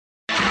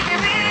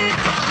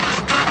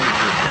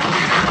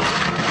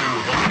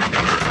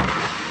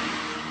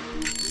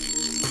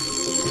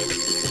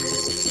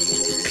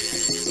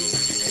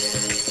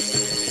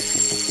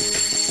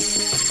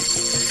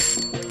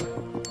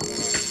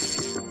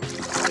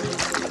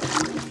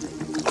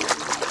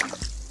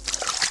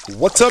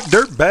What's up,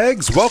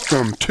 dirtbags?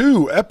 Welcome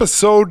to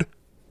episode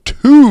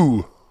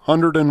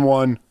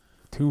 201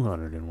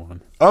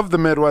 of the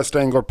Midwest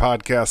Angler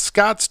Podcast.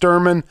 Scott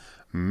Sturman,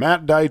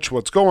 Matt Deitch.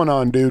 What's going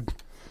on, dude?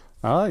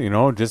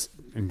 Just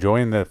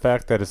enjoying the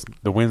fact that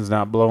the wind's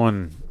not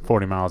blowing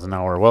 40 miles an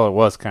hour. Well, it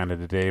was kind of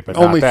today, but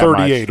only not that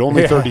 38. much.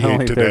 Only 38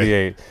 only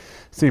today. 38.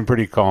 Seemed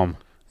pretty calm.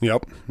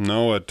 Yep.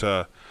 No, it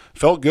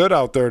felt good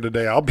out there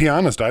today. I'll be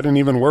honest, I didn't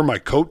even wear my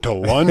coat to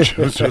lunch. It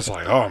was just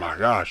like, oh my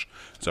gosh,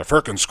 it's a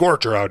frickin'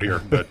 scorcher out here.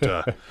 But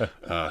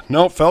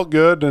no, it felt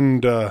good,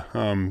 and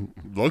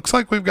looks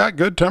like we've got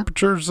good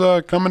temperatures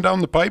coming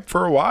down the pipe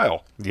for a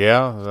while.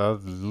 Yeah, a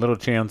little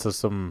chance of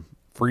some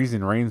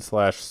freezing rain /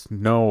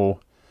 snow.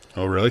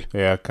 Oh, really?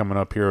 Yeah, coming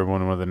up here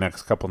one of the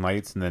next couple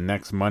nights, and then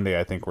next Monday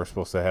I think we're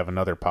supposed to have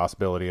another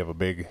possibility of a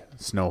big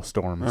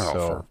snowstorm. Oh, so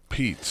for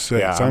Pete's sakes.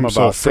 yeah, I'm about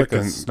so sick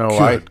of frickin' snow. good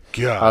I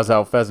God. was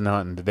out pheasant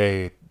hunting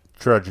today,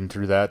 trudging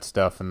through that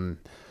stuff, and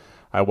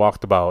I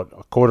walked about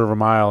a quarter of a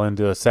mile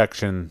into a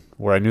section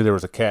where I knew there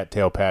was a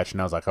cattail patch,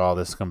 and I was like, oh,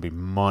 this is going to be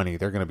money.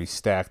 They're going to be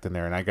stacked in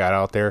there. And I got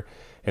out there,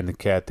 and the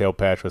cattail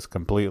patch was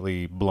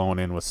completely blown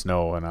in with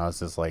snow, and I was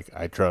just like,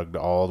 I drugged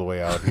all the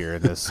way out here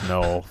in this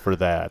snow for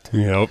that.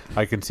 Yep.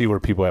 I can see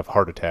where people have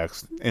heart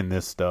attacks in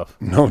this stuff.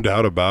 No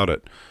doubt about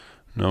it.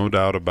 No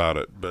doubt about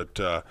it. But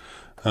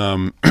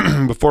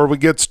before we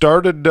get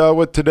started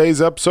with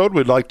today's episode,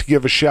 we'd like to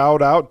give a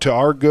shout out to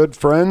our good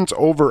friends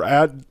over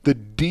at the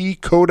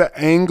Dakota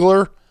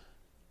Angler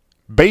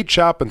Bait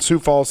Shop in Sioux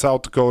Falls,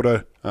 South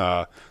Dakota.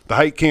 The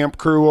hike camp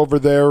crew over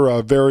there,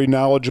 a very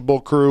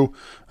knowledgeable crew.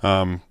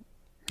 I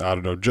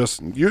don't know,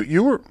 just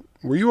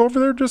were you over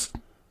there just?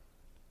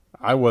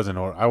 I wasn't.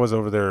 I was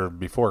over there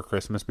before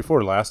Christmas. Before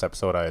the last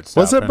episode, I had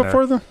stopped. Was it in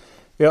before there. the?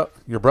 Yep.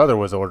 Your brother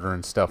was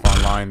ordering stuff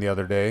online the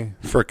other day.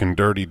 Frickin'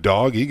 dirty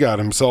dog. He got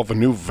himself a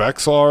new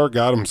Vexlar,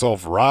 got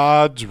himself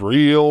rods,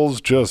 reels,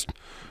 just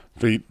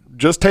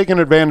taking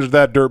advantage of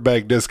that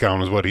dirtbag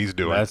discount is what he's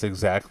doing. That's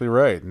exactly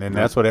right. And then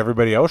that's what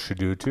everybody else should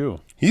do too.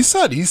 He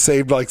said he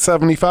saved like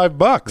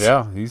 $75.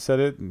 Yeah, he said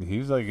it. He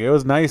was like, it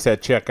was nice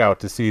at checkout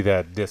to see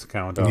that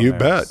discount on You there.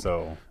 bet.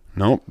 So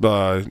Nope.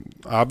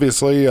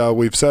 Obviously,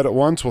 we've said it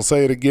once. We'll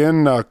say it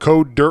again.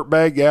 Code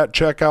DIRTBAG at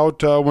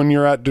checkout when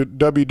you're at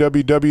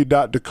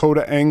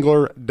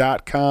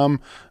www.dakotaangler.com.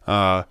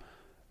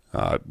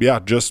 Yeah,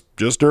 just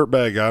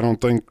dirtbag. I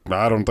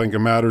don't think it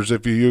matters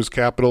if you use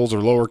capitals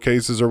or lower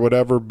cases or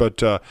whatever,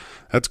 but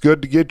that's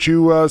good to get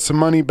you some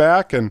money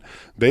back. And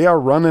they are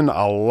running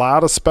a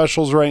lot of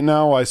specials right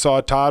now. I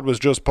saw Todd was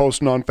just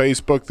posting on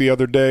Facebook the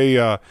other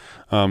day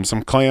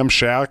some clam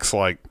shacks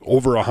like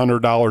over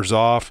 $100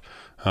 off.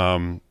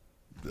 I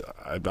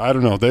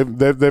don't know.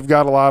 They've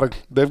got a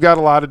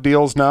lot of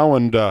deals now,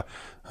 and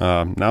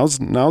now's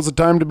the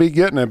time to be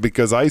getting it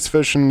because ice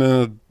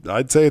fishing.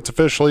 I'd say it's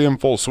officially in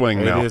full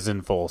swing now. it is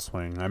in full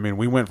swing. I mean,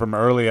 we went from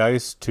early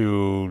ice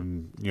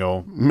to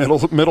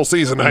middle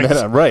season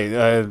ice. Right.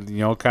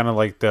 Kind of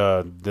like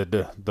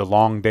the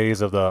long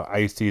days of the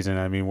ice season.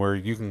 I mean, where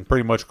you can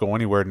pretty much go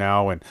anywhere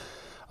now, and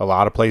a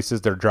lot of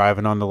places they're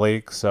driving on the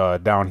lakes.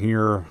 Down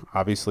here,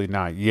 obviously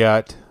not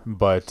yet,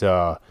 but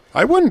I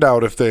wouldn't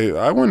doubt if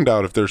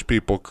there's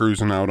people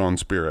cruising out on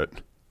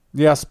Spirit.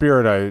 yeah,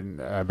 Spirit.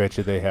 I bet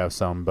you they have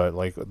some, but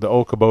like the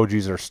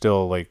Okabojis are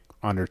still like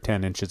under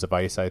 10 inches of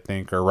ice, I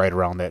think, or right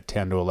around that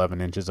 10 to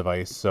 11 inches of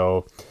ice.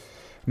 So,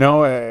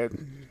 no,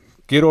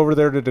 get over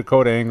there to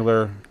Dakota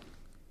Angler,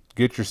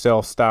 get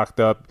yourself stocked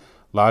up.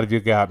 A lot of you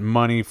got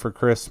money for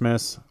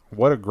Christmas.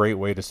 What a great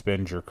way to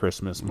spend your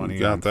Christmas money. You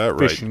got on that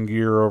fishing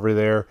gear over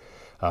there.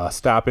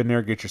 Stop in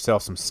there, get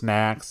yourself some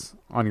snacks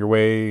on your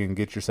way, and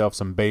get yourself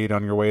some bait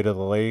on your way to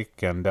the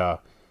lake, and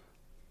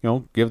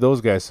give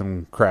those guys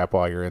some crap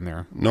while you're in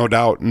there. No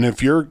doubt. And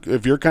if you're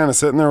kind of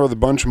sitting there with a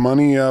bunch of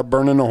money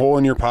burning a hole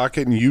in your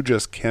pocket and you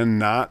just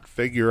cannot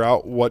figure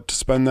out what to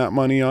spend that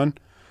money on,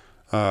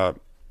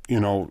 you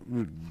know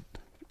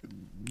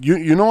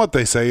what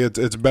they say,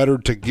 it's better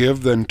to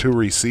give than to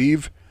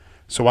receive.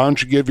 So why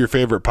don't you give your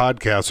favorite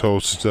podcast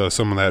host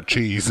some of that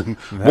cheese, and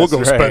we'll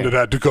go spend it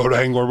at Dakota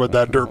Angler with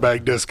that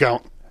dirtbag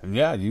discount.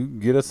 Yeah, you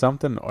get us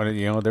something.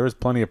 There was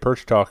plenty of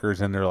perch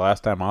talkers in there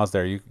last time I was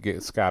there. You could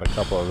get Scott a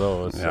couple of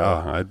those. So.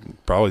 Yeah,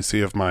 I'd probably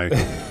see if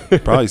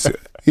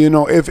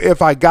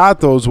if I got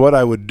those, what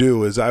I would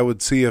do is I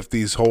would see if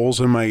these holes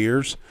in my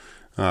ears,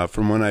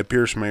 from when I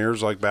pierced my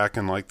ears, like back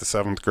in like the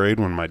 7th grade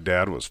when my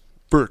dad was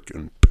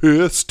freaking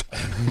pissed.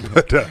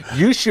 But if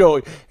you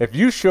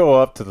show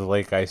up to the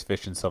lake ice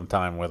fishing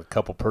sometime with a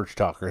couple perch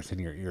talkers in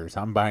your ears,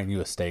 I'm buying you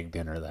a steak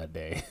dinner that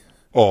day.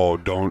 Oh,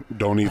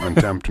 don't even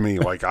tempt me.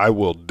 Like, I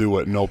will do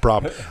it, no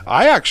problem.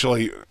 I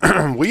actually,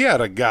 we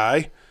had a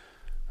guy,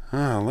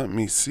 let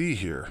me see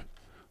here.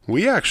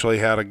 We actually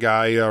had a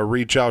guy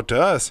reach out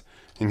to us,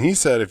 and he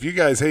said, if you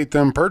guys hate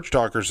them perch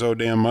talkers so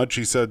damn much,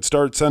 he said,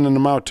 start sending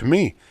them out to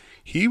me.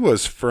 He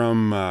was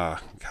from,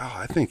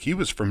 I think he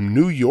was from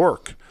New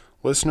York.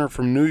 Listener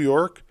from New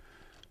York.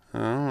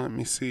 Let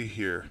me see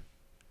here.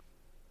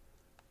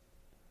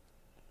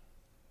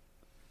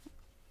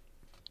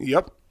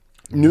 Yep.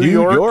 New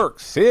York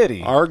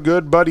City. Our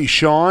good buddy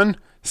Sean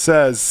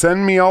says,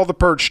 send me all the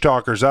perch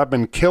talkers. I've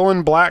been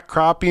killing black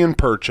crappie and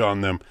perch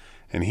on them.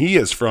 And he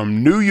is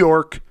from New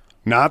York,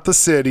 not the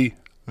city,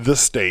 the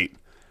state.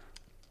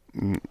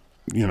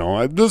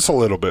 Just a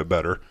little bit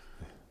better.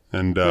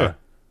 And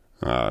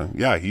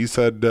he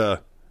said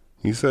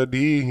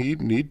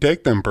he'd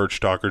take them perch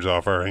talkers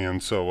off our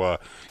hands. So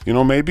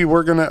maybe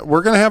we're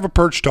gonna have a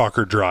perch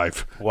talker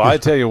drive. Well, I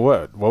tell you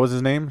what was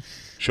his name?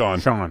 Sean,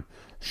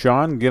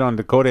 get on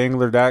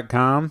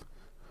DakotaAngler.com.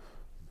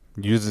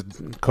 Use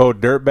the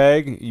code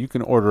Dirtbag. You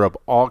can order up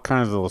all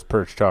kinds of those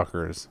perch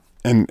talkers.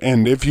 And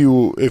if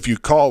you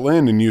call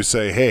in and you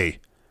say, hey,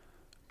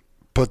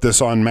 put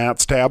this on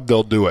Matt's tab,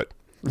 they'll do it.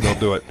 They'll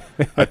do it.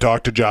 I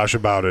talked to Josh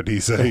about it.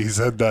 He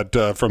said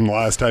that from the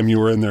last time you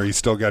were in there, he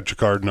still got your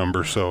card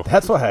number. So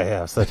that's why I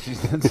have such.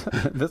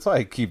 That's why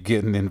I keep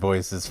getting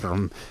invoices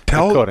from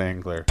Dakota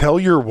Angler. Tell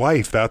your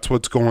wife that's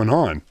what's going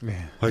on.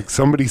 Yeah. Like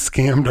somebody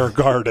scammed our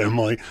card,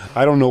 Emily.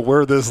 I don't know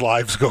where this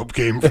live scope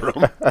came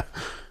from.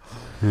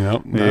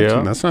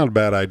 That's not a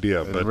bad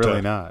idea. It's but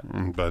really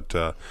not. But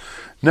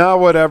no,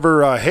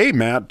 whatever. Hey,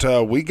 Matt,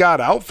 we got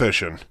out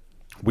fishing.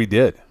 We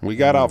did. We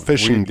got out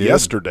fishing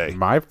yesterday.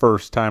 My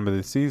first time of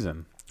the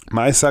season.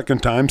 My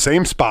second time,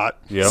 same spot.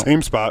 Yep.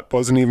 Same spot.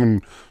 Wasn't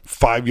even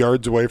 5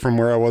 yards away from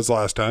where I was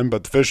last time,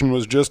 but the fishing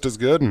was just as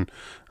good, and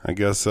I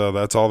guess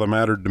that's all that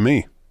mattered to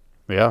me.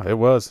 Yeah, it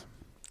was.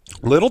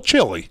 Little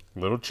chilly.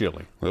 We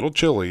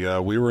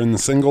were in the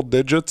single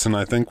digits, and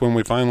I think when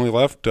we finally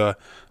left, I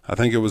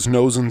think it was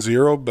nose and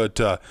zero, but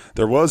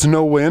there was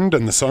no wind,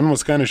 and the sun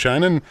was kind of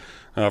shining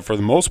for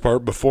the most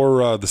part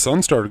before the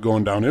sun started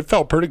going down. It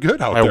felt pretty good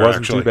out there. It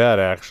wasn't too bad,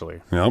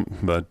 actually. Yep,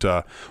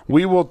 but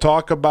we will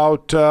talk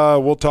about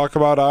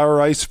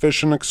our ice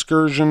fishing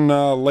excursion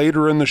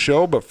later in the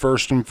show. But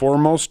first and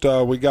foremost,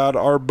 we got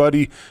our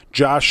buddy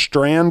Josh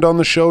Strand on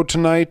the show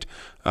tonight.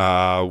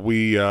 I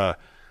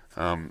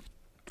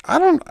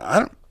don't.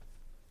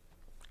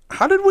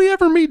 How did we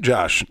ever meet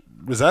Josh?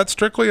 Was that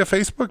strictly a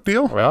Facebook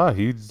deal? Well,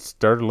 he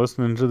started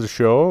listening to the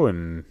show,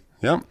 and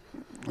yep,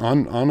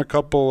 on a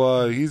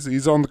couple.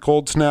 He's on the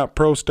Cold Snap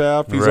Pro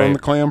staff. He's on the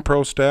Clam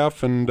Pro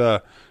staff, and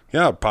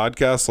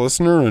podcast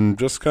listener, and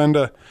just kind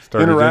of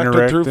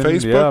interacted through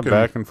Facebook,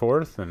 back and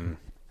forth, and.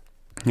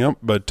 Yep,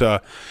 but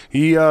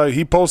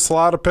he posts a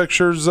lot of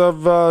pictures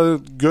of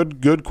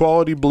good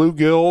quality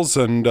bluegills,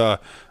 and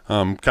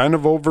kind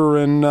of over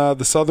in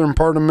the southern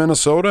part of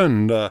Minnesota,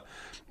 and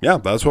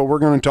that's what we're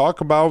going to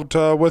talk about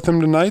with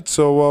him tonight.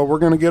 So we're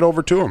going to get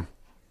over to him.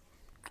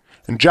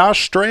 And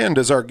Josh Strand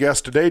is our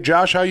guest today.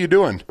 Josh, how you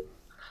doing?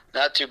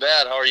 Not too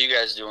bad. How are you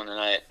guys doing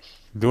tonight?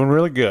 Doing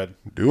really good.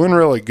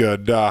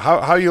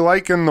 How you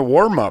liking the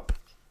warm up?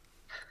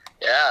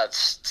 Yeah,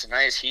 it's a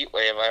nice heat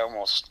wave. I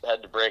almost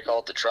had to break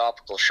out the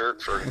tropical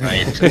shirt for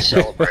tonight to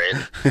celebrate.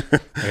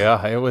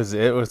 Yeah, it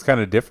was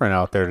kind of different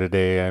out there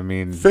today. I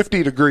mean,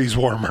 50 degrees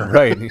warmer.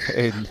 Right.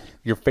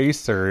 Your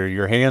face or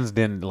your hands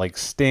didn't like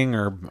sting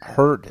or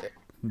hurt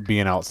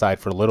being outside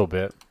for a little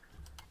bit.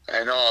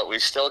 I know. We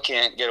still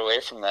can't get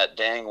away from that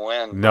dang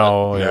wind.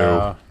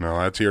 No,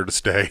 that's here to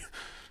stay.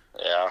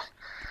 Yeah.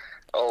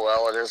 Oh,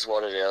 well, it is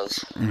what it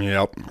is.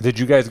 Yep. Did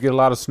you guys get a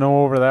lot of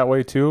snow over that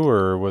way, too,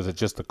 or was it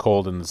just the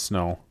cold and the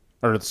snow?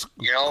 Or it's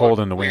cold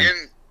and the wind?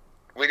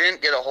 We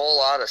didn't get a whole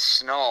lot of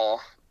snow.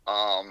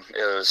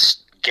 It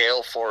was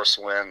gale force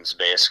winds,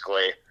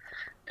 basically.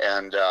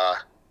 And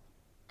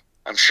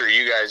I'm sure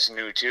you guys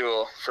knew,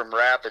 too, from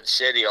Rapid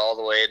City all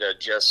the way to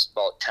just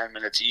about 10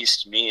 minutes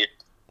east of me,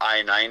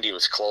 I-90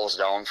 was closed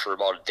down for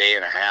about a day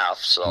and a half.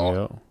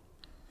 So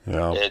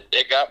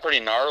it got pretty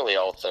gnarly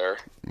out there.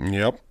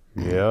 Yep.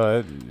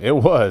 Yeah, it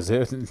was.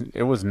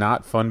 It was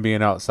not fun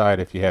being outside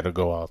if you had to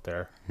go out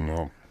there.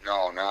 No,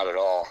 not at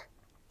all.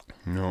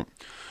 No.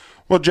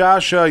 Well,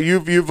 Josh,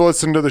 you've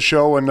listened to the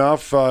show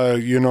enough.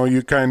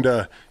 You kind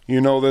of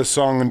this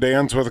song and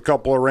dance with a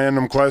couple of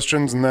random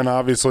questions, and then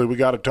obviously we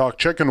got to talk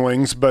chicken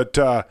wings. But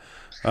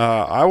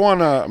I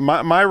wanna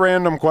my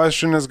random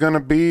question is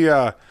gonna be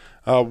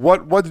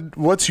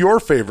what's your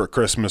favorite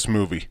Christmas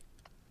movie?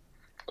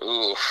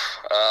 Ooh,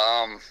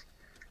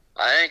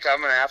 I think I'm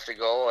going to have to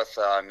go with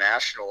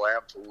National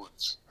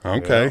Lampoons.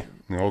 Okay.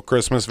 Yeah. The old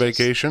Christmas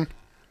Vacation?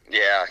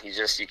 Yeah,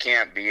 you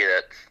can't beat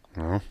it.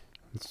 Well,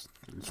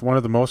 it's one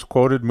of the most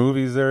quoted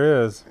movies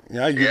there is.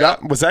 Yeah,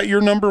 was that your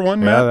number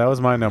one, Matt? Yeah, that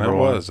was my number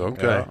one. That was,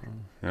 okay.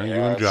 Yeah, you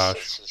and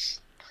Josh.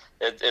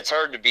 It's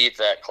hard to beat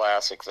that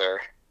classic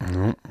there.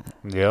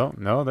 Mm-hmm. Yeah,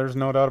 no, there's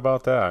no doubt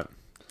about that.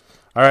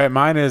 All right,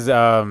 mine is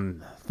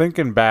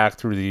thinking back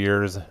through the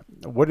years,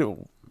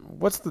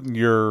 what's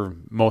your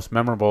most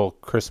memorable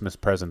Christmas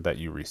present that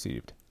you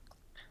received?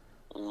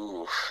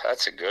 Ooh,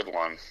 that's a good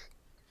one.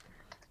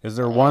 Is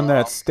there one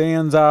that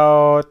stands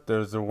out?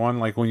 There's the one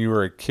like when you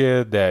were a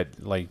kid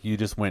that like you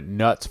just went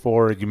nuts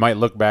for it. You might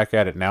look back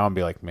at it now and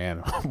be like, man,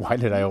 why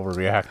did I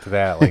overreact to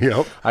that? Like,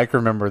 yep. I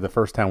can remember the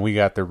first time we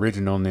got the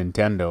original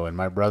Nintendo, and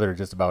my brother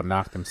just about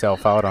knocked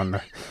himself out on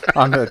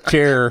the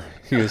chair.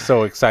 He was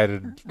so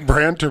excited.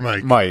 Brant or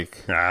Mike?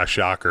 Mike.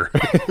 Shocker.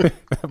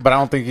 But I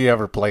don't think he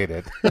ever played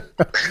it.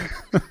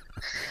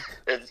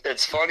 It's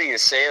It's funny you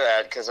say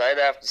that because I'd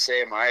have to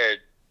say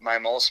my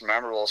most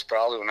memorable is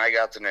probably when I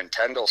got the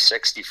Nintendo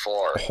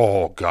 64.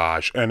 Oh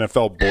gosh,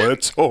 NFL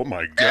Blitz. Oh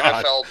my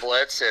god. NFL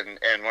Blitz, and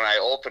when I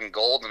opened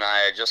GoldenEye,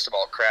 I just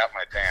about crapped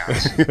my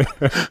pants.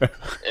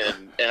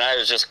 and I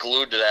was just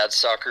glued to that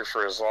sucker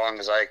for as long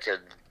as I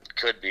could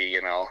be,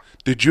 you know.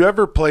 Did you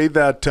ever play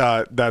that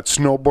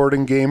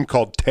snowboarding game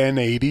called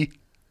 1080?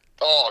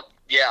 Oh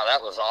yeah,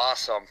 that was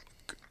awesome.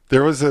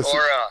 There was this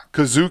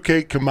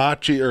Kazuke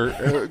Kamachi or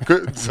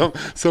some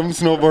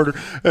snowboarder,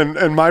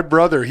 and my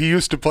brother, he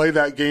used to play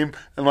that game,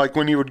 and like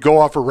when he would go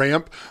off a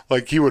ramp,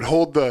 like he would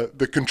hold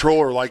the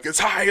controller like as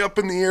high up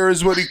in the air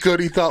as what he could.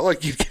 He thought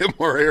like he'd get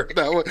more air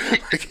that way.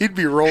 Like he'd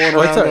be rolling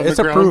around on the it's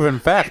a ground. proven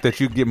fact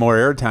that you get more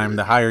air time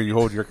the higher you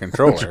hold your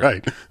controller. That's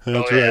right. That's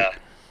oh right. yeah,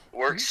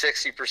 works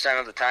 60%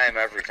 of the time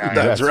every time.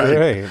 That's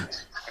right.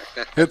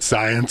 It's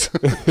science.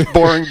 It's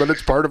boring, but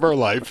it's part of our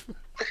life.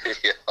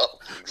 Yeah,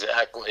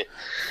 exactly.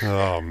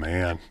 Oh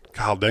man,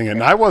 God dang it!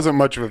 And I wasn't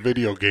much of a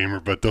video gamer,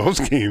 but those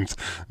games,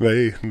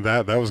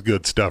 that was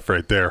good stuff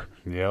right there.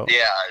 Yep.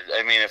 Yeah,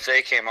 I mean, if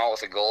they came out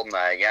with a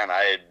GoldenEye again,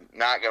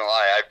 not gonna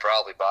lie, I'd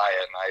probably buy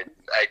it, and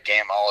I'd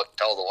game out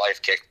until the wife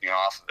kicked me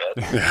off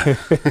of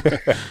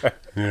it.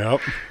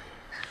 Yep.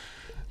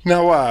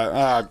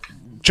 Now,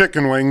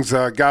 chicken wings.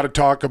 Got to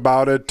talk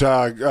about it.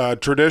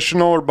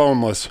 Traditional or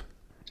boneless?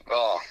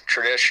 Oh,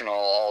 traditional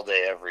all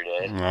day, every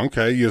day.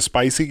 Okay, you a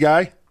spicy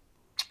guy?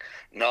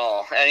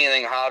 No,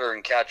 anything hotter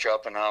than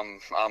ketchup, and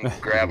I'm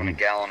grabbing a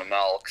gallon of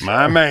milk. So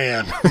My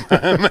man,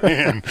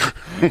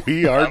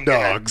 we are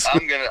dogs.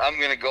 I'm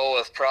gonna go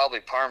with probably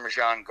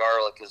Parmesan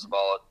garlic is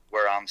about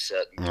where I'm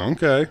sitting.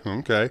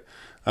 Okay.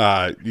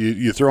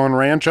 You throwing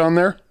ranch on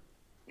there?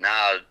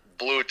 Nah,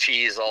 blue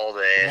cheese all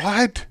day.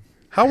 What?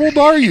 How old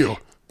are you?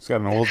 He's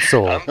got an old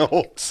soul.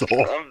 Old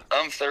soul.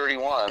 I'm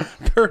 31.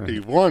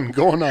 31,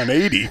 going on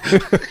 80.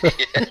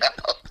 Yeah.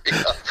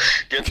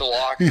 Get the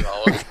walk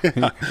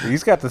going.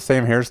 He's got the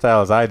same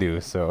hairstyle as I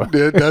do, so.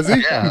 Does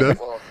he? Yeah, Does-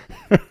 well,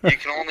 you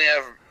can only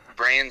have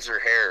brains or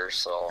hair,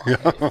 so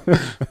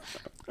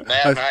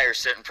Matt and I are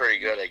sitting pretty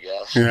good, I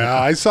guess. Yeah,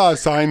 I saw a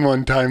sign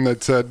one time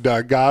that said,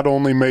 God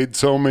only made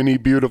so many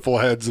beautiful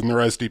heads and the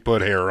rest he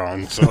put hair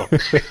on. So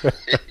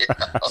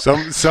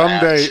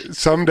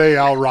someday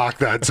I'll rock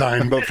that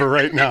sign, but for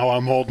right now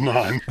I'm holding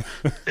on.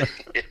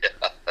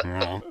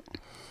 Yeah.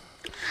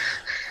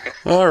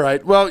 All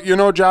right.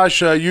 Well,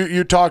 Josh,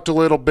 you talked a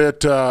little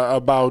bit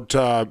about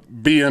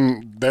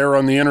being there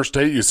on the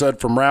interstate. You said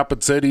from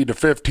Rapid City to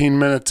 15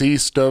 minutes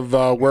east of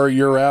where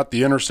you're at,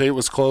 the interstate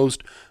was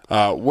closed.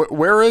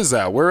 Where is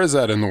that? Where is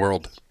that in the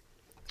world?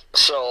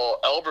 So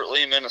Albert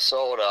Lee,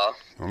 Minnesota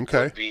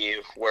Okay. would be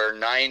where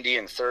 90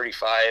 and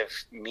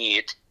 35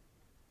 meet,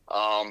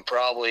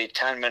 probably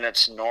 10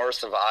 minutes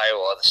north of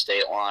Iowa, the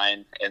state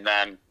line. And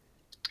then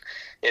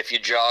if you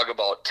jog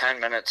about 10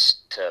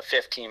 minutes to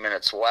 15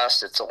 minutes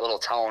west, it's a little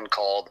town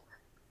called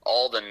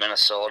Alden,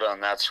 Minnesota,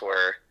 and that's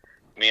where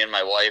me and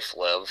my wife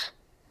live.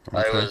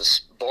 Okay. I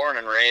was born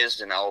and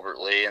raised in Albert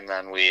Lee, and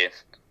then we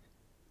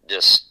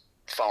just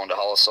found a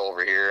house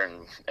over here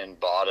and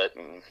bought it,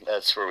 and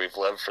that's where we've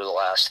lived for the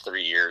last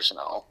 3 years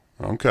now.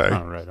 Okay.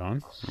 Oh, right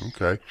on.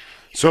 Okay.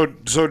 So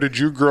did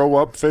you grow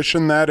up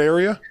fishing that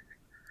area?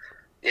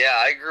 Yeah,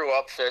 I grew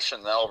up fishing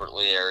in the Albert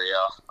Lee area.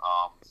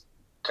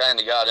 Kind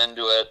of got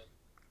into it.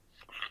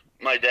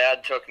 My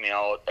dad took me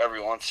out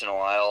every once in a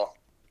while,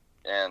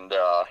 and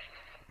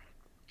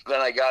then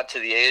I got to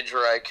the age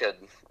where I could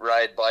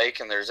ride bike,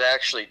 and there's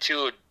actually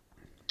two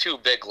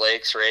big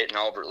lakes right in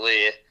Albert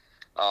Lee.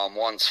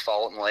 One's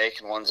Fountain Lake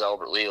and one's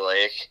Albert Lee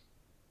Lake,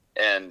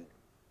 and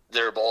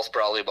they're both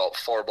probably about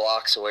 4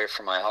 blocks away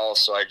from my house,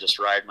 so I just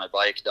ride my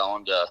bike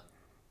down to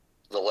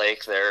the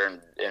lake there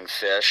and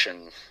fish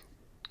and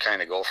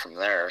kind of go from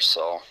there.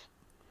 So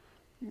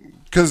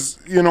Because,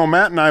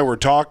 Matt and I were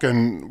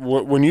talking,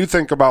 when you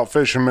think about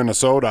fishing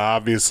Minnesota,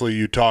 obviously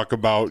you talk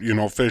about,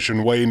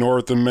 fishing way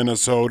north in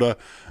Minnesota,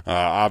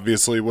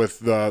 obviously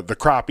with the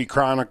Crappie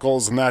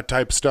Chronicles and that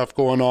type of stuff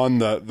going on.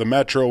 The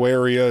metro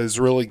area has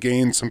really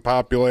gained some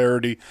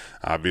popularity,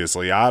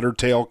 obviously Otter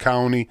Tail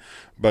County,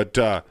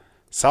 but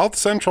south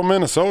central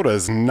Minnesota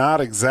is not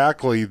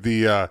exactly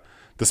the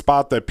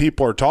spot that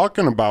people are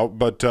talking about,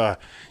 but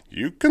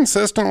you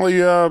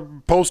consistently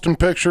posting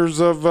pictures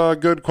of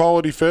good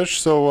quality fish.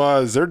 So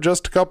is there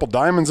just a couple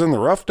diamonds in the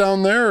rough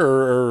down there,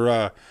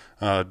 or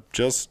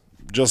just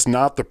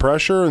not the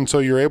pressure, and so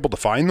you're able to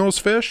find those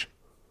fish?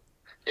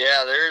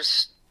 yeah,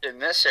 in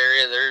this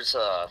area there's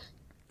a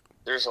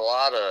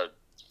lot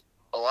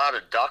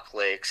of duck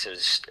lakes,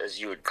 as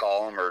you would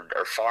call them,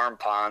 or farm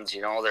ponds.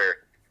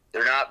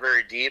 They're not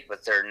very deep,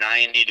 but they're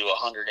 90 to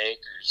 100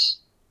 acres,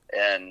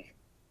 and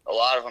a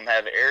lot of them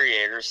have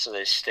aerators, so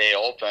they stay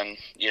open,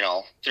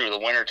 through the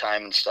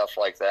wintertime and stuff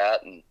like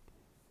that. And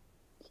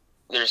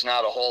there's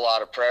not a whole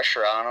lot of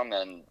pressure on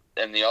them.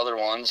 And the other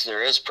ones,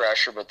 there is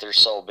pressure, but they're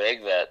so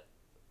big that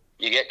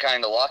you get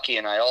kind of lucky.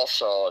 And I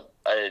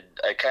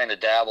kind of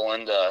dabble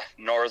into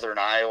northern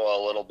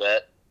Iowa a little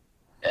bit.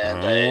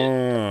 And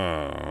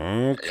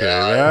okay,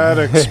 that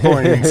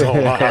explains a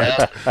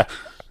lot.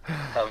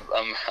 I'm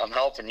I'm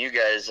helping you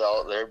guys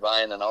out there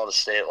buying an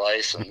out-of-state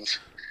license.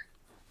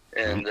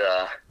 And,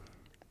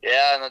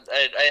 yeah, and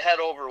I head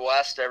over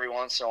west every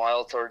once in a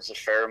while towards the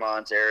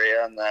Fairmont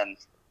area, and then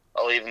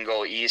I'll even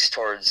go east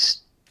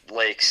towards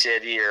Lake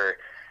City, or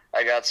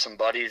I got some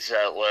buddies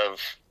that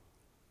live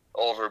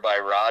over by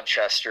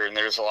Rochester, and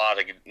there's a lot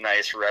of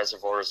nice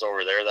reservoirs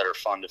over there that are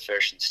fun to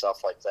fish and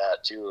stuff like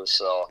that too.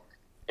 So,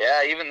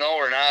 yeah, even though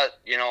we're not,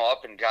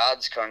 up in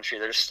God's country,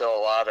 there's still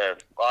a lot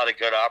of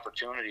good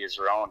opportunities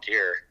around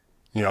here.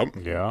 Yep.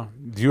 Yeah.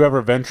 Do you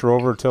ever venture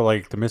over to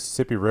like the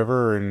Mississippi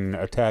River and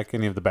attack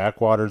any of the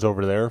backwaters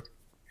over there?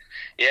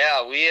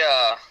 Yeah, we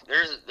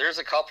there's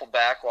a couple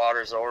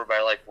backwaters over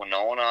by like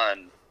Winona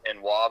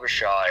and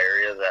Wabasha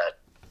area that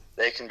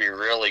they can be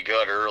really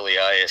good early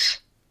ice.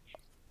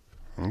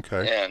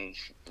 Okay. And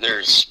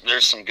there's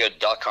some good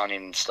duck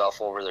hunting and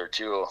stuff over there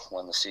too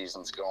when the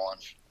season's going.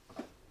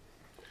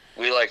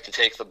 We like to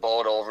take the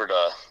boat over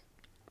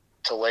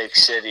to Lake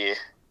City.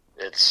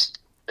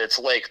 It's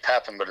Lake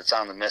Pepin, but it's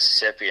on the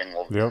Mississippi, and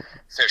we'll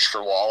fish for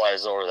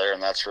walleyes over there,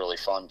 and that's really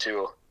fun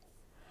too.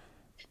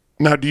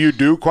 Now, do you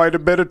do quite a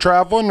bit of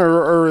traveling,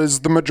 or is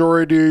the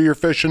majority of your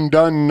fishing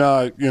done,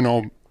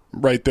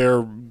 right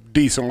there,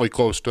 decently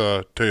close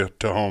to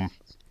home?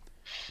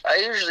 I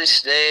usually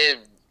stay,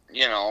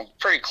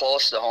 pretty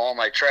close to home.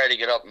 I try to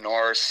get up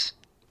north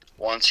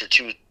once or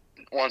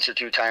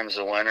two times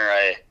a winter.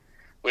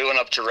 We went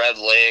up to Red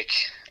Lake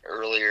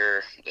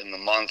earlier in the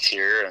month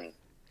here, and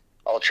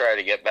I'll try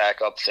to get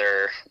back up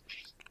there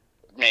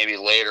maybe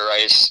later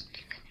ice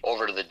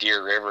over to the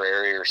Deer River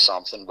area or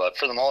something. But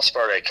for the most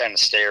part, I kind of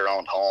stay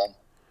around home.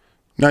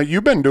 Now,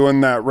 you've been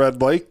doing that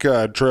Red Lake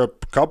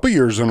trip a couple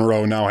years in a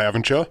row now,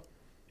 haven't you?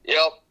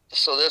 Yep.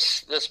 So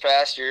this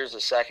past year is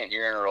the second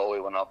year in a row we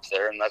went up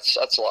there, and that's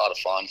a lot of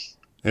fun.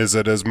 Is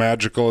it as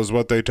magical as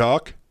what they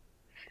talk?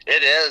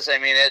 It is. I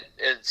mean,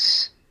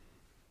 it's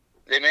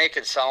they make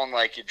it sound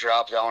like you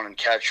drop down and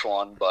catch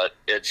one, but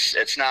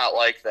it's not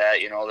like that.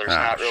 There's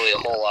not really a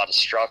whole lot of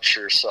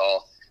structure,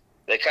 so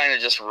they kind of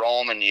just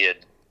roam, and you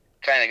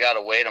kind of got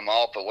to wait them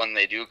out. But when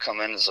they do come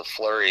in as a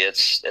flurry,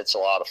 it's a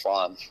lot of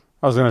fun.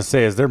 I was gonna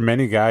say, is there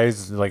many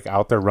guys like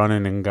out there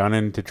running and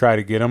gunning to try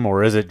to get them,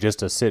 or is it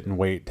just a sit and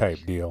wait type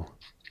deal?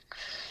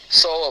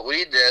 So what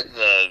we did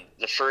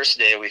the first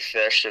day we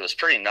fished, it was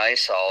pretty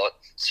nice out,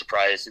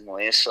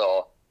 surprisingly.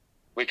 So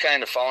we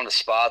kind of found a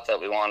spot that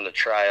we wanted to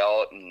try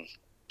out and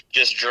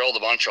just drilled a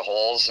bunch of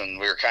holes, and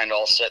we were kind of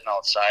all sitting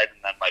outside.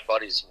 And then my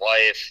buddy's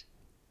wife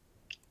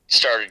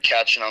started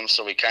catching them,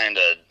 so we kind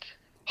of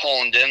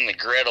honed in the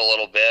grid a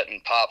little bit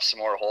and popped some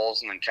more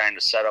holes, and then kind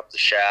of set up the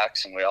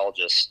shacks, and we all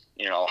just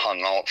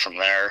hung out from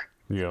there.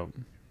 Yeah.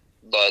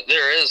 But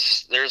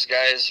there's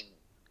guys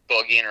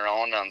boogieing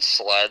around on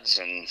sleds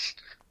and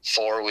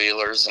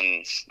four-wheelers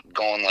and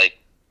going like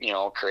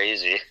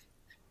crazy.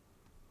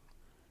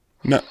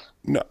 No,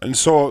 and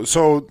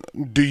so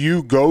do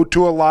you go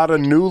to a lot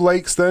of new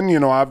lakes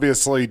then?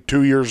 Obviously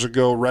 2 years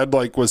ago Red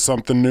Lake was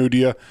something new to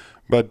you,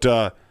 but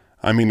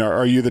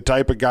are you the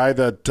type of guy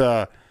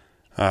that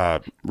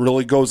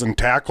really goes and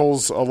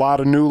tackles a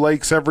lot of new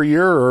lakes every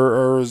year,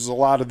 or is a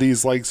lot of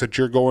these lakes that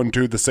you're going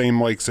to the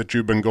same lakes that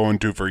you've been going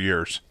to for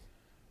years?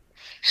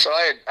 So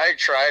I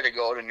try to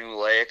go to new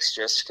lakes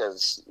just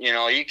because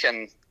you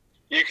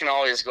can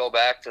always go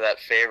back to that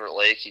favorite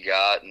lake you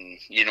got, and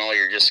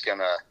you're just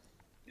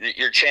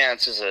your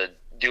chances of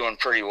doing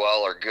pretty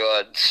well are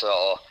good.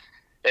 So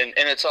and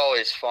it's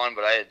always fun,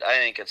 but I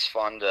think it's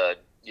fun to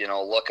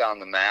look on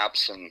the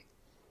maps, and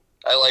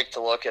I like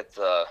to look at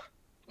the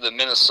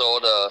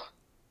Minnesota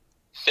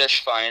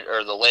Fish Find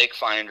or the Lake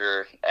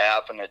Finder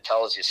app, and it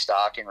tells you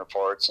stocking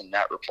reports and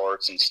net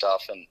reports and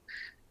stuff. And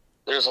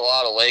there's a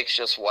lot of lakes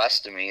just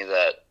west of me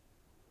that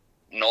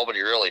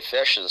nobody really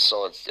fishes,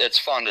 so it's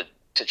fun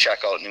to check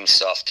out new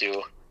stuff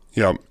too.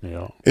 Yep.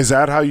 Yeah. Is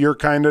that how you're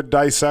kind of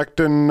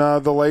dissecting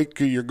the lake?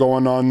 You're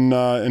going on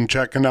and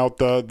checking out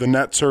the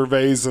net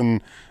surveys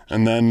and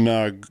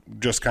then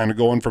just kind of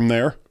going from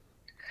there?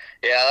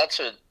 Yeah, that's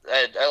what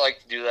I like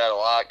to do that a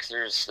lot,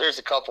 because there's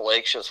a couple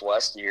lakes just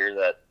west of here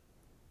that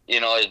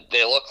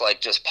they look like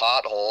just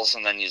potholes,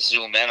 and then you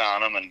zoom in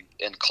on them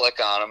and click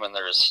on them, and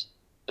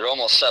they're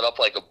almost set up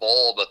like a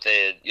bowl, but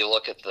you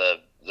look at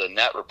the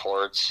net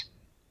reports,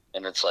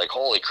 and it's like,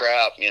 holy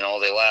crap,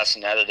 they last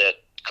netted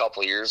it a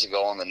couple of years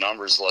ago, and the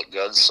numbers look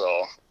good,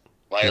 so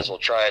might as well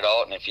try it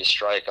out. And if you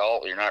strike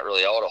out, you're not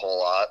really out a whole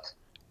lot.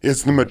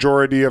 Is the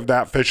majority of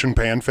that fishing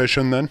pan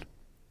fishing then?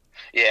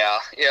 Yeah,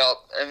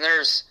 and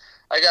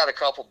I got a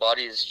couple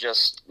buddies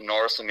just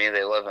north of me.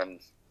 They live in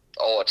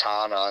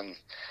Owatonna, and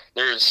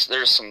there's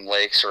some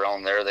lakes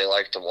around there they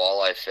like to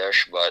walleye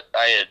fish, but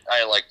I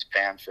like to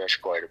pan fish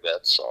quite a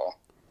bit. So.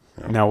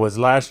 Now, was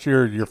last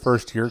year your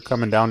first year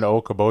coming down to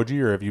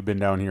Okoboji, or have you been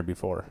down here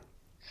before?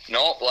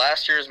 Nope,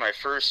 last year is my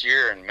first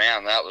year, and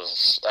man, that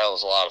was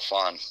a lot of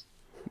fun.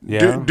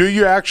 Yeah. Do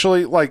you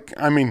actually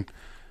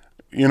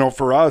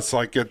for us,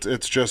 like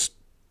it's just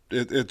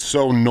it's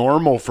so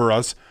normal for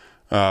us.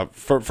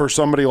 For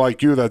somebody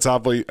like you that's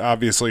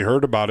obviously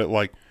heard about it,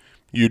 like,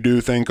 you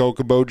do think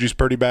Okoboji's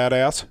pretty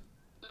badass?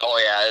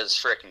 Oh yeah, it was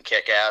freaking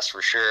kick ass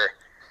for sure.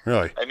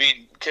 Really? I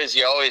mean, because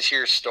you always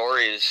hear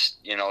stories,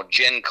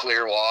 gin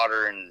clear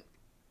water and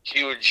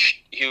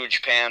huge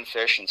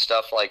panfish and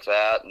stuff like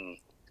that, and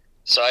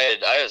so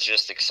I was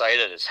just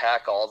excited as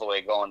heck all the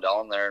way going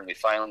down there, and we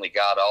finally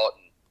got out,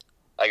 and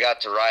I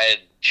got to ride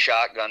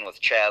shotgun with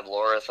Chad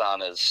Lorith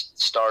on his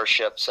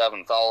Starship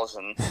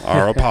 7000.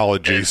 Our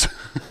apologies.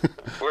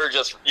 We're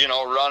just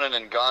running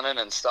and gunning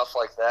and stuff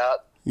like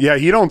that. Yeah,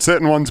 he don't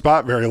sit in one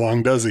spot very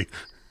long, does he?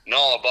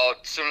 No, about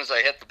as soon as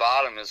I hit the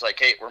bottom, it's like,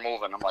 hey, we're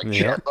moving. I'm like,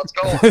 Yeah. shit, let's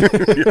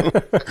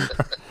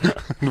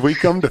go. We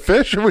come to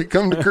fish or we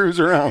come to cruise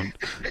around.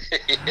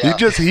 Yeah.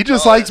 He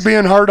just likes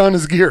being hard on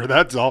his gear.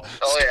 That's all.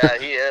 Oh yeah,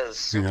 he is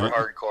super Yeah.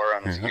 hardcore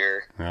on his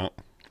gear. Yeah.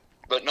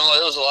 But no,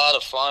 it was a lot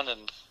of fun,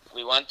 and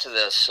we went to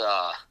this.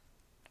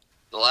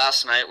 The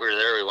last night we were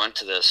there, we went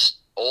to this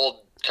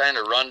old kind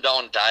of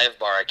rundown dive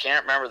bar. I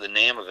can't remember the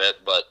name of it,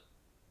 but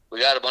we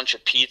got a bunch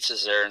of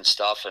pizzas there and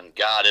stuff. And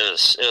God, it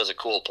was a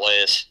cool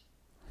place.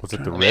 Was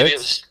it the Maybe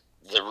Ritz?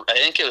 I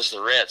think it was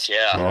the Ritz.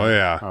 Yeah. Oh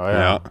yeah. Oh,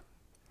 yeah.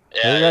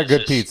 Yeah. They it got was good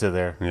just- pizza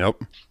there. Yep.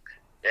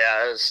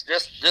 Yeah, it was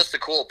just a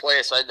cool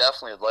place. I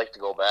definitely would like to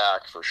go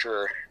back for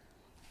sure.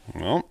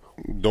 Well,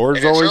 doors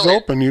And it's always really-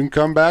 open. You can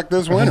come back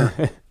this winter.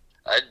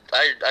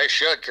 I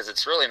should, because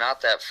it's really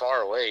not that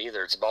far away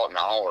either. It's about an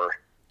hour.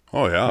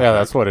 Oh yeah. Yeah,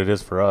 that's what it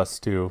is for us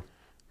too.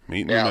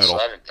 Meet in the Yeah, middle. so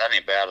that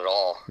ain't bad at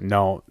all.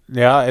 No,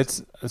 yeah,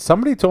 it's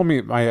somebody told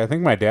me. I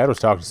think my dad was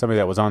talking to somebody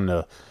that was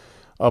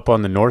up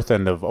on the north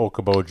end of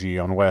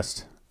Okoboji on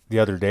west the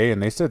other day,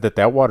 and they said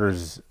that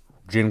water's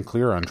gin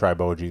clear on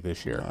Triboji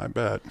this year. I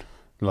bet.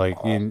 Like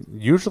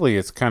usually,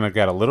 it's kind of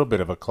got a little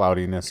bit of a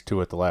cloudiness to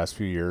it the last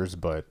few years,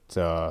 but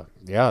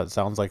yeah, it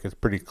sounds like it's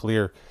pretty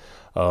clear.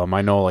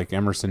 I know like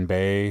Emerson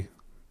Bay,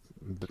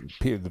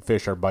 the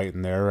fish are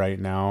biting there right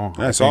now.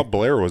 I saw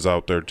Blair was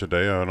out there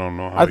today. I don't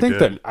know how I he think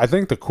did. I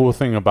think the cool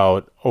thing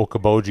about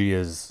Okoboji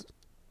is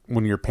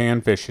when you're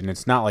pan fishing,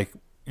 it's not like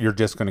you're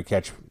just going to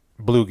catch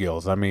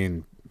bluegills. I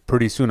mean,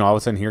 pretty soon all of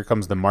a sudden here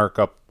comes the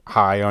markup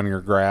high on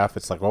your graph.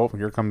 It's like, oh,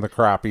 here come the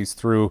crappies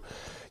through.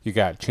 You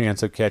got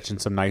chance of catching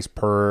some nice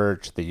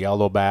perch. The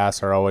yellow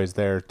bass are always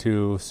there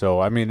too.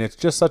 So I mean, it's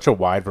just such a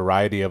wide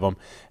variety of them.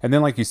 And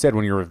then, like you said,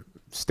 when you're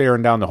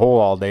staring down the hole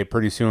all day,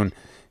 pretty soon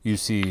you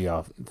see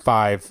a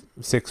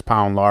 5-6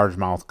 pound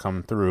largemouth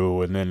come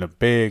through, and then a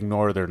big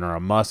northern or a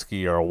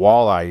muskie or a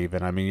walleye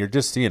even. I mean, you're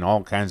just seeing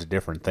all kinds of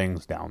different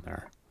things down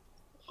there.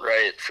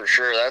 Right, for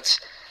sure. That's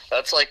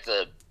like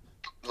the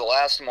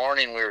last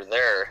morning we were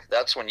there.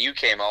 That's when you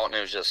came out and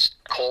it was just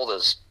cold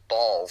as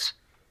balls.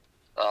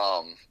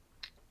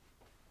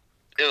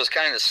 It was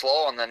kind of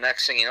slow, and the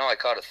next thing you know, I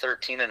caught a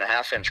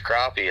 13.5-inch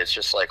crappie. It's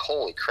just like,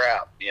 holy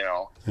crap,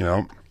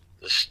 Yep.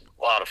 It's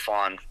a lot of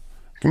fun.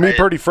 Can be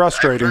pretty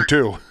frustrating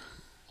too.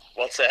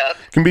 What's that?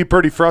 Can be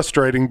pretty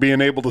frustrating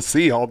being able to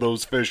see all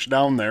those fish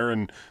down there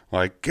and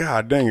like,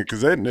 God dang it,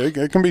 because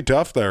it can be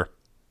tough there.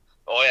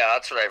 Oh yeah,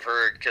 that's what I've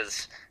heard.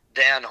 Because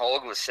Dan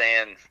Hogue was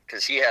saying,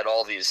 because he had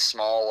all these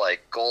small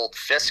like gold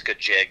Fiska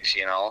jigs,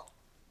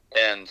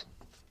 and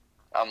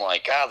I'm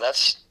like, God,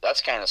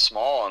 that's kind of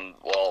small. And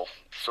well,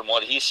 from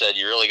what he said,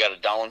 you really got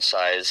to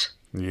downsize.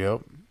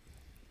 Yep.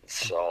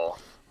 So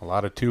A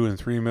lot of 2 and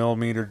 3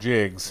 millimeter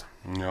jigs.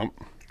 Yep.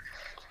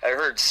 I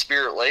heard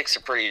Spirit Lake's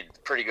a pretty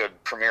good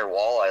premier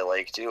walleye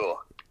lake too.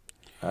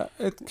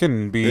 It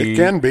can be. It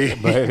can be.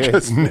 But You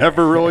just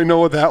never really know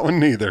with that one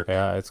neither.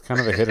 yeah, it's kind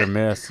of a hit or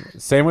miss.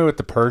 Same way with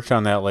the perch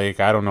on that lake.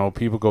 I don't know.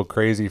 People go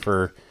crazy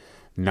for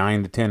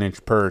 9 to 10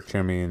 inch perch.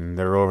 I mean,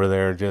 they're over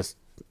there just,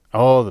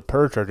 the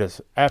perch are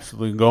just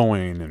absolutely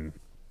going. And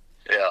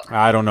Yeah.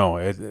 I don't know.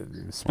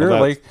 Spirit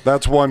Well, Lake.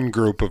 that's one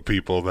group of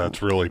people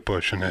that's really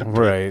pushing it.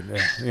 Right.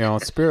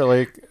 Spirit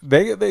Lake,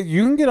 they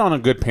you can get on a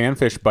good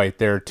panfish bite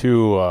there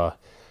too,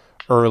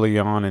 early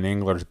on in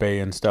Angler's Bay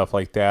and stuff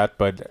like that.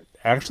 But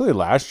actually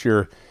last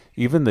year,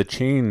 even the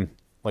chain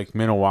like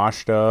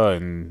Minnewashta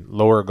and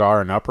Lower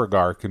Gar and Upper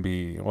Gar can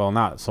be, well,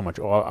 not so much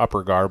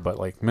Upper Gar, but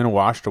like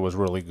Minnewashta was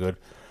really good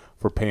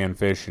for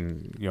panfish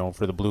and,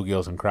 for the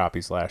bluegills and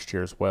crappies last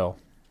year as well.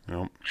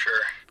 Yep. Sure.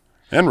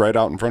 And right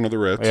out in front of the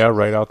Ritz. Yeah,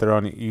 right out there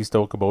on the East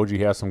Okoboji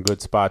has some good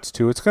spots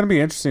too. It's going to be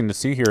interesting to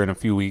see here in a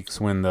few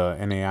weeks when the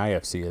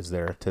NAIFC is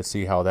there to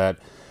see how that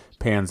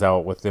pans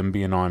out with them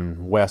being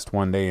on West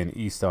one day and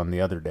East on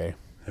the other day.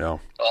 Yeah.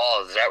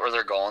 Oh, is that where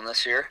they're going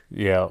this year?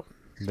 Yeah.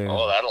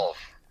 Oh, that'll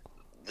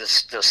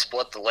to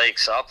split the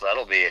lakes up.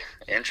 That'll be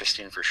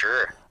interesting for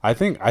sure. I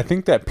think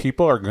that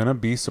people are going to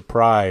be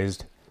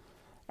surprised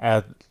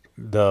at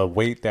the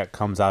weight that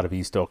comes out of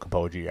East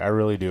Okoboji. I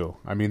really do.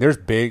 I mean,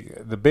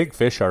 the big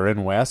fish are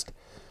in West,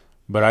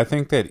 but I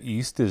think that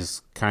East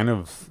is kind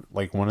of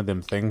like one of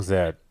them things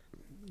that,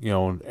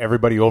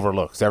 everybody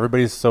overlooks.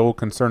 Everybody's so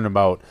concerned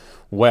about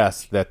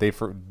West that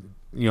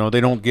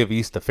they don't give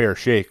East a fair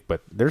shake,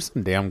 but there's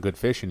some damn good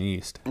fishing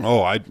East.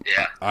 Oh,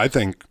 I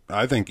think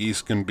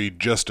East can be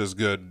just as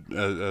good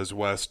as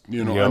West.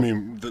 I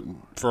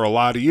mean, for a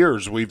lot of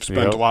years we've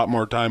spent a lot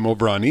more time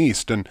over on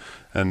East, and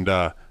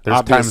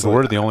there's times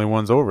we're the only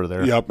ones over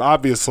there. Yep,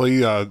 obviously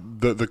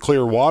the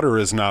clear water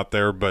is not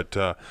there, but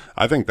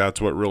I think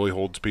that's what really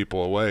holds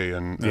people away.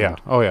 And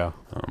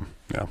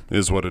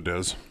is what it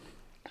is.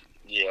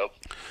 Yep.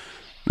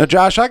 Now,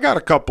 Josh, I got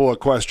a couple of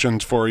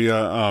questions for you.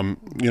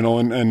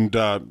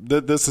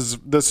 This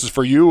is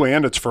for you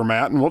and it's for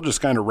Matt, and we'll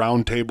just kind of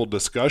round table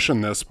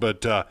discussion this.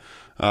 But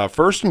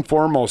first and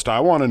foremost, I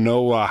want to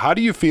know how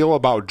do you feel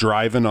about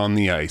driving on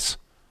the ice?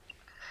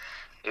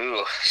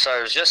 Ooh, so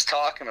I was just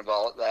talking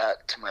about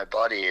that to my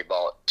buddy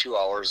about 2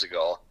 hours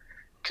ago,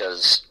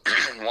 because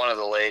one of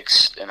the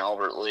lakes in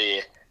Albert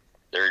Lee,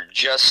 they're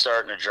just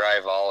starting to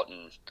drive out,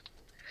 and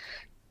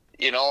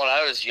when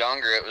I was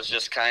younger, it was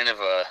just kind of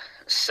a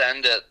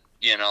send it,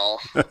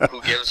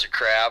 who gives a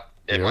crap?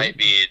 It might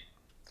be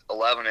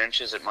 11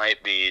 inches, it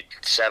might be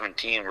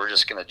 17. We're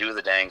just going to do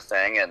the dang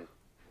thing and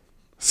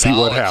see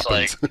what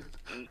happens.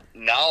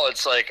 Now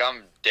it's like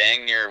I'm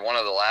dang near one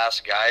of the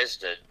last guys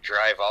to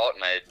drive out,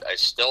 and I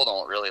still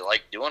don't really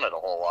like doing it a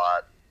whole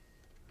lot.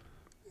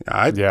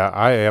 I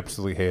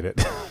absolutely hate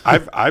it.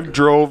 I've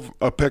drove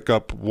a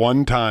pickup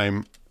one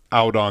time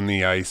out on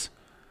the ice,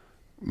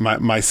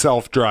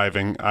 myself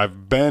driving.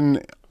 I've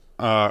been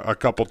a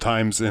couple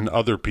times in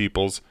other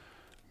people's,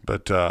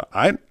 but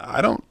I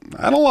don't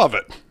love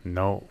it.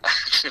 No,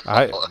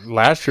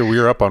 last year we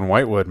were up on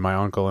Whitewood. My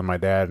uncle and my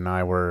dad and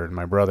I were, and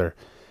my brother,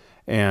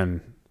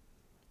 and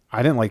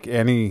I didn't like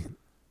any.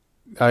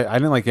 I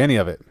didn't like any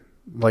of it.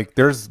 Like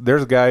there's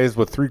guys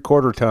with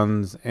 3/4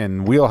 tons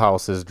and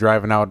wheelhouses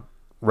driving out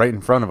right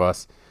in front of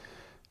us,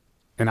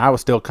 and I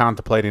was still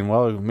contemplating,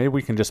 well, maybe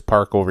we can just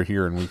park over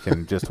here and we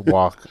can just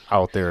walk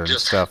out there and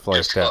stuff like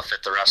just that. Hoof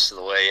it the rest of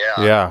the way,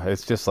 yeah. Yeah,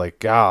 it's just like,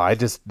 God,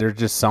 there's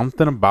just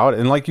something about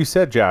it. And like you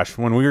said, Josh,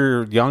 when we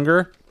were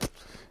younger,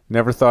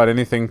 never thought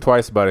anything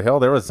twice about it. Hell,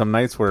 there was some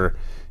nights where,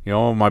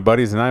 my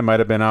buddies and I might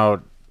have been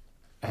out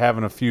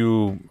having a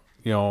few,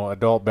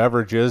 adult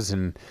beverages,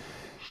 and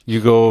you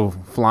go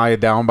fly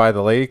down by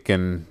the lake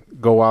and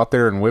go out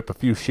there and whip a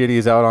few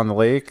shitties out on the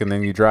lake, and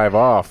then you drive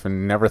off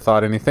and never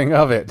thought anything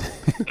of it.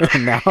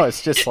 And now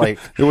it's just like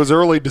it was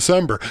early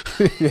December.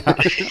 Yeah.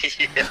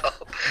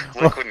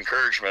 Liquid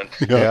encouragement.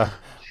 Yeah.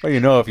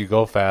 Well, if you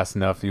go fast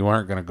enough, you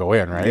aren't going to go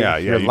in, right? Yeah,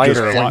 You're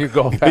lighter when you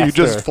go faster. You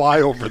just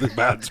fly over the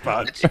bad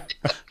spots.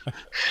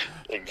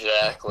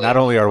 Exactly. Not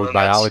only are we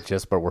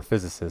biologists, but we're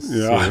physicists.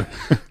 Yeah.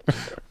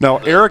 Now,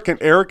 Eric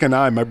and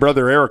I, my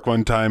brother Eric,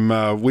 one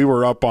time we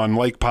were up on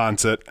Lake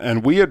Ponset,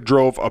 and we had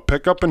drove a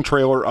pickup and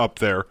trailer up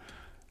there,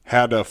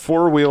 had a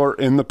 4-wheeler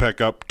in the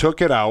pickup,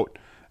 took it out,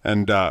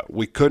 and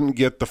we couldn't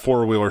get the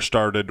 4-wheeler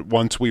started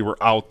once we were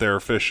out there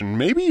fishing.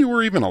 Maybe you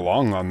were even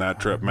along on that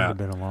trip, Matt.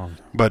 Been along.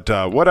 But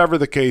whatever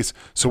the case,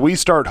 so we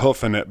start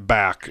hoofing it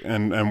back,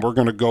 and we're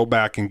going to go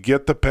back and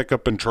get the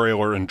pickup and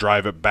trailer and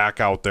drive it back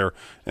out there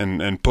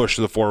and push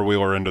the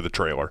 4-wheeler into the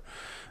trailer.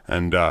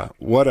 And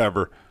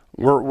whatever.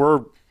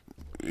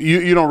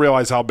 You don't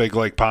realize how big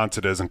Lake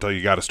Ponset is until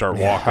you got to start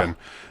walking.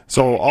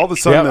 So all of a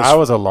sudden, I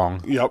was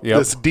along. Yep.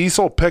 This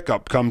diesel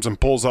pickup comes and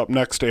pulls up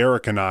next to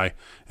Eric and I,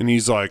 and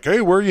he's like, "Hey,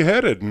 where are you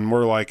headed?" And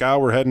we're like, "Oh,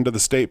 we're heading to the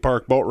state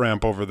park boat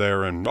ramp over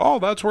there." And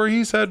that's where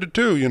he's headed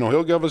too.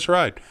 He'll give us a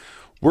ride.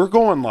 We're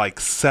going like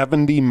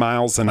 70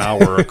 miles an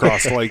hour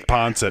across Lake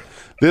Ponset.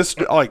 This,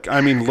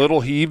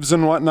 little heaves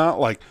and whatnot.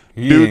 Like,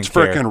 dude's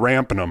freaking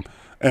ramping them.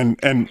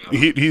 And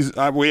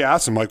we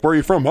asked him, like, where are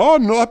you from?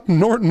 Oh, up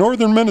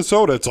northern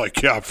Minnesota. It's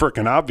like, yeah,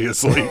 freaking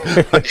obviously.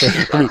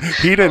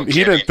 He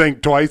didn't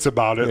think twice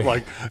about it.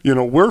 Like,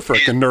 we're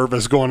freaking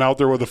nervous going out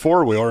there with a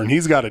 4-wheeler, and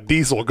he's got a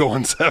diesel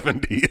going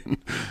 70.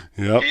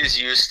 Yep. He's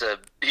used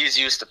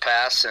to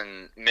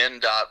passing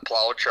MnDOT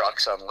plow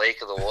trucks on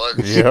Lake of the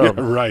Woods. Yeah,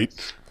 right.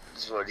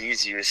 That's what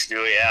he's used to.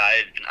 Yeah,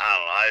 I don't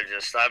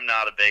know. I'm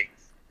not a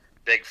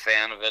big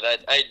fan of it.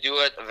 I do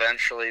it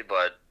eventually,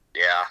 but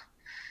yeah.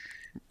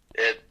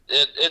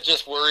 It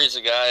just worries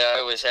a guy. I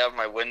always have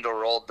my window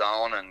rolled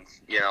down and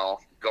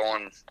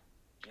going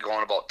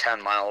about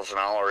 10 miles an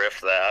hour,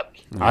 if that.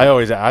 I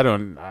always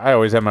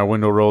have my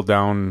window rolled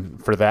down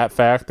for that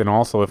fact, and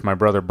also if my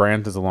brother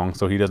Brant is along,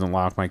 so he doesn't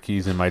lock my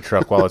keys in my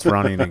truck while it's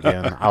running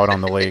again out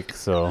on the lake.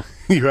 So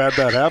you had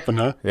that happen,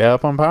 huh? Yeah,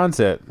 up on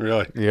Ponset.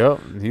 Really?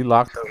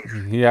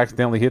 Yep. He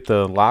accidentally hit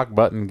the lock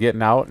button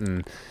getting out,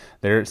 and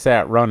there it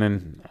sat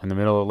running in the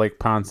middle of Lake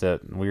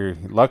Ponset. We were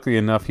lucky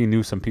enough he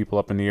knew some people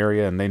up in the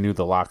area, and they knew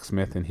the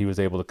locksmith, and he was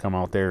able to come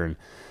out there, and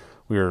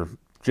we were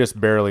just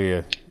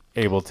barely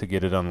able to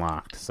get it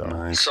unlocked. So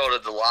nice. So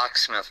did the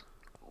locksmith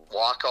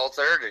walk out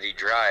there, or did he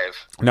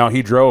drive? No,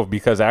 he drove,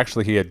 because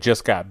actually he had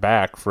just got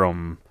back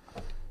from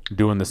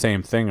doing the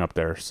same thing up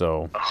there.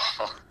 So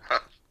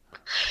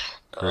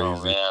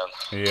Oh man.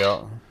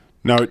 Yeah.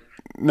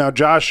 Now,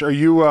 Josh, are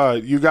you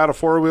got a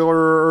 4-wheeler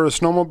or a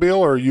snowmobile,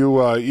 or are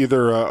you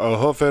either a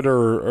hoof it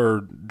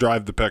or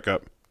drive the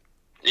pickup?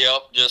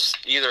 Yep, just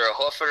either a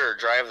hoof it or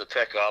drive the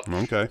pickup.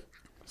 Okay.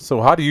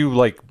 So how do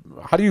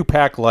you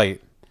pack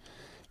light,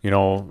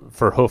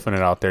 for hoofing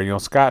it out there?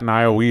 Scott and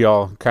I, we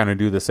all kind of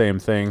do the same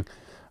thing.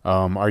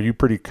 Are you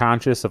pretty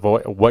conscious of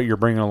what you're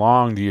bringing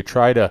along? Do you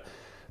try to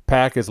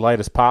pack as light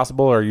as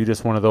possible, or are you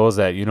just one of those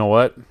that,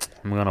 what,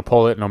 I'm going to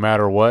pull it no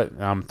matter what,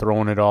 I'm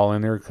throwing it all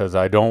in there because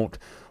I don't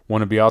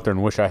want to be out there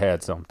and wish I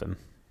had something?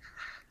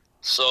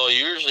 So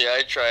usually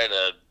I try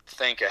to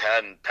think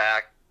ahead and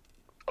pack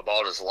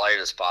about as light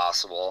as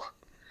possible.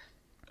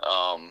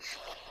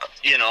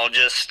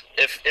 Just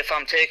if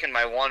I'm taking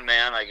my one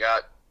man, I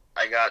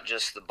got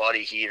just the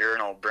buddy heater,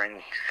 and I'll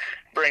bring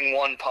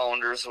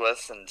 1-pounders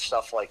with and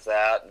stuff like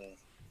that, and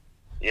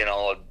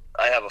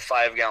I have a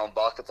 5-gallon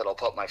bucket that I'll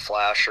put my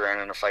flasher in,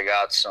 and if I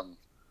got some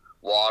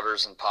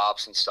waters and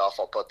pops and stuff,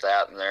 I'll put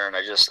that in there, and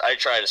I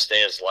try to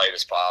stay as light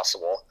as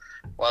possible.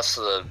 Less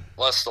the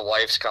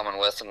wife's coming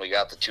with, and we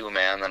got the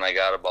 2-man, then I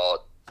got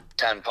about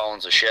 10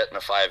 pounds of shit in a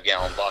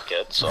 5-gallon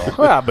bucket. So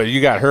well, but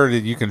you got her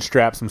that you can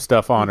strap some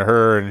stuff onto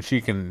her, and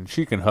she can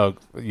hug,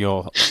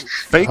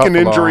 fake an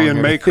injury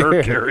and make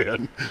her carry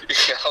it.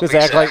 Yeah,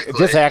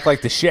 just act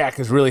like the shack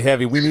is really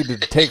heavy. We need to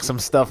take some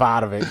stuff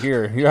out of it.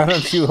 Here, why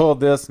don't you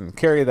hold this and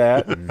carry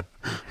that? And...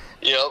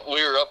 Yeah,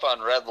 we were up on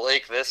Red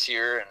Lake this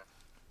year,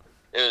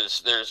 and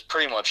there's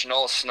pretty much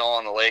no snow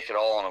on the lake at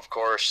all, and of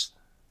course,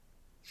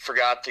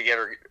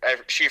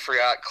 she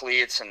forgot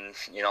cleats, and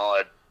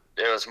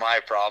it was my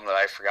problem that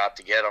I forgot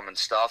to get them and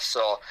stuff.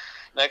 So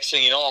next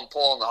thing you know, I'm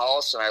pulling the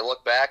house, and I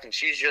look back, and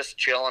she's just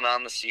chilling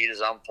on the seat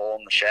as I'm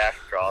pulling the shack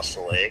across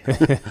the lake.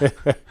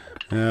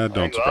 Yeah,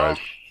 don't surprise.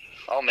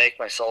 I'll make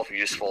myself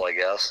useful, I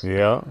guess.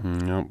 Yeah.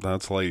 Nope,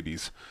 that's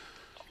ladies.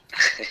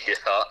 Yeah.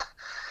 All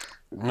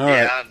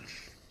right.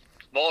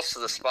 Most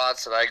of the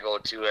spots that I go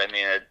to,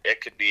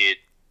 it could be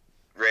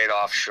right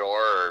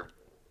offshore or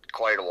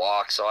quite a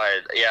walk. So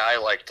I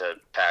like to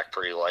pack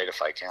pretty light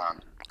if I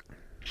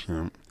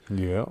can.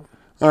 Yeah.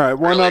 All right.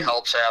 Really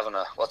helps having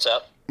what's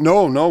that?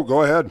 No,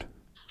 go ahead.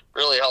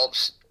 Really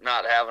helps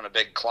not having a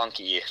big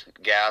clunky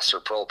gas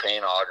or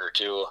propane auger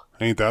too.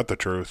 Ain't that the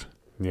truth?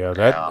 Yeah,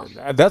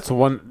 that's the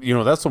one.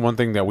 That's the one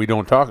thing that we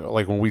don't talk,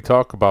 like when we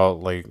talk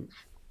about like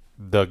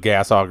the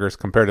gas augers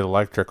compared to the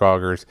electric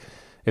augers,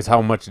 is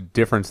how much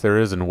difference there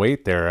is in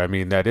weight there. I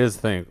mean, that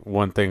is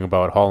one thing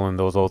about hauling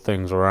those old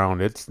things around.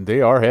 They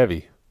are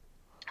heavy.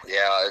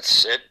 Yeah,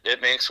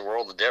 it makes a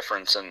world of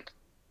difference. And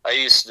I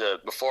used to,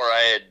 before I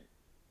had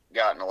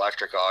got an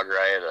electric auger,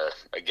 I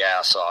had a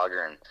gas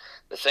auger, and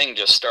the thing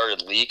just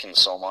started leaking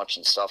so much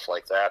and stuff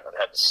like that. It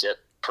had to sit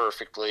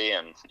perfectly,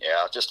 and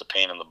yeah, just a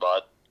pain in the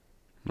butt.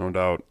 No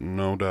doubt.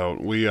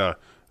 We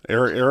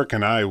Eric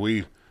and I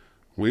we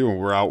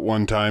were out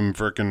one time,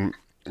 frickin'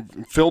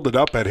 filled it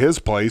up at his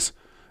place,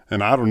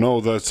 and I don't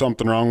know, there's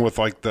something wrong with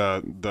like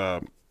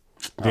the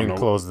didn't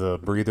close the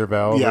breather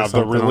valve. Yeah,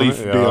 the relief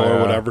deal or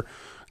whatever.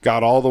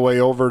 Got all the way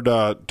over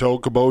to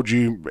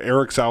Okoboji.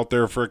 Eric's out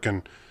there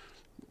frickin'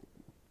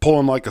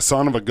 pulling like a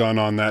son of a gun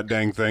on that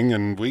dang thing,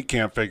 and we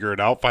can't figure it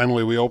out.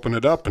 Finally, we open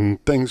it up,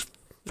 and things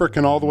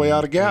frickin' all the way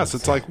out of gas.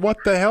 It's like, what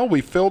the hell?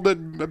 We filled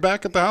it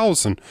back at the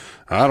house, and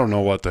I don't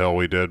know what the hell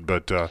we did,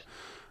 but yeah,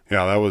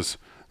 that was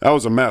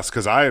a mess,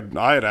 because I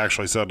had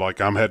actually said, like,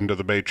 I'm heading to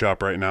the bait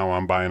shop right now.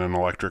 I'm buying an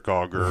electric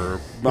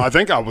auger. I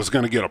think I was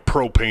going to get a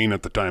propane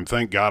at the time.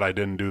 Thank God I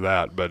didn't do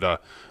that,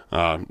 but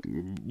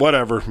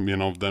whatever,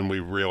 then we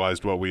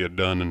realized what we had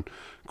done and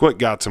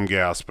got some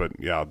gas. But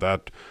yeah,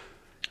 that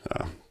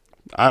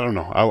I don't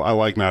know. I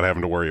like not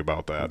having to worry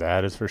about that.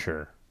 That is for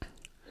sure.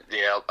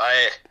 Yeah,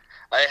 I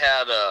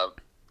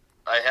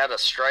had a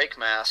Strike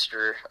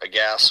Master, a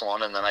gas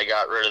one, and then I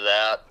got rid of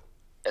that.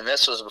 And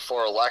this was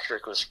before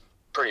electric was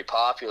pretty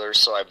popular,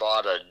 so I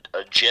bought a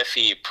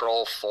Jiffy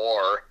Pro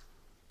 4,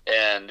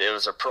 and it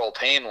was a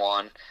propane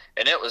one,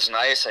 and it was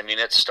nice. I mean,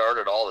 it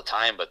started all the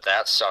time, but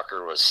that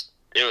sucker was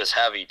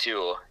heavy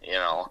too,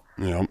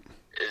 Yeah.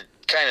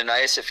 Kind of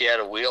nice if you had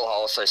a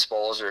wheelhouse, I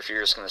suppose, or if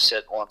you're just going to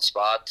sit in one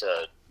spot.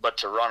 But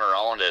to run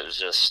around it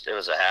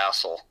was a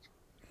hassle.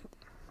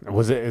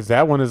 Was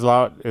that one as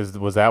loud as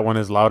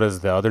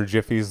the other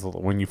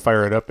Jiffies? When you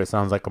fire it up, it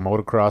sounds like a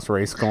motocross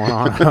race going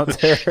on out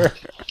there.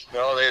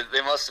 No,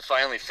 they must have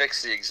finally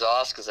fixed the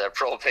exhaust, because that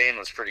propane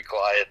was pretty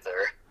quiet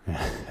there.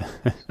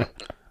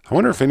 I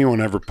wonder if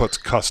anyone ever puts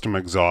custom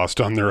exhaust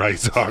on their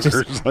ice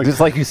augers. Just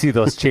like you see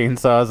those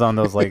chainsaws on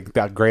those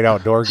great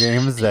outdoor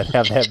games that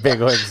have that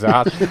big old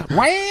exhaust.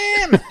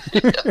 Wham!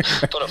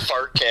 Put a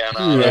fart can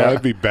on it. Yeah,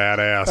 that'd be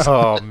badass.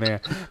 Oh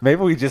man,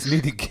 maybe we just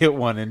need to get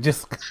one and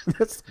just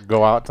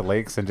go out to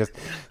lakes and just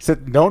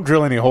sit. Don't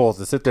drill any holes.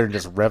 Just sit there and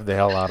just rev the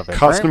hell out of it.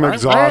 Custom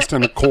exhaust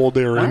and a cold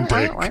air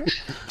intake.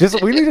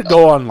 We need to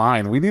go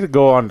online. We need to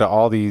go onto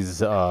all these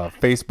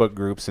Facebook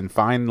groups and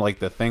find like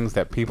the things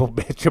that people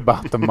bitch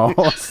about the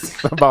most.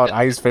 About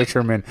ice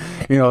fishermen,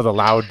 the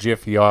loud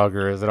Jiffy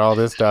augers and all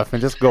this stuff, and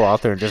just go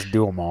out there and just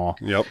do them all.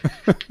 Yep.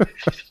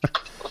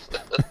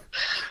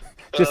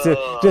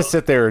 just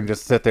sit there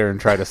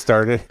and try to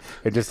start it,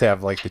 and just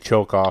have like the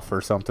choke off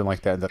or something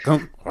like that.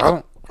 Yeah,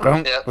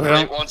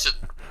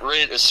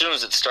 right as soon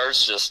as it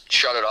starts, just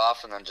shut it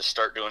off and then just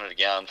start doing it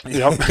again.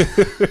 Yep.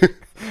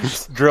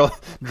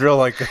 drill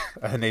like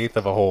an eighth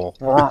of a hole.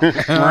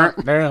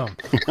 Damn.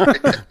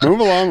 Move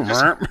along.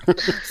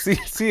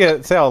 See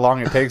how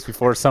long it takes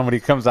before somebody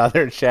comes out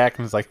there and shack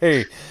and is like,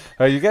 hey,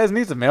 you guys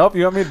need some help?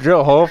 You want me to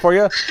drill a hole for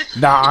you?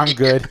 Nah, I'm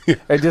good.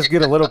 And just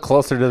get a little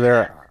closer to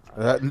their.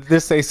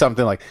 Just say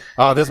something like,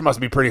 oh, this must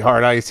be pretty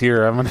hard ice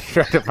here. I'm going to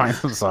try to find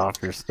some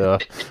softer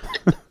stuff.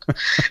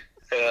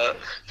 Yeah.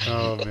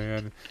 Oh,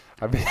 man.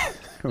 I mean,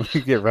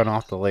 we get run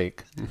off the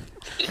lake.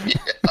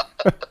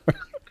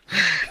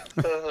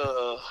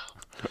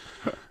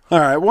 All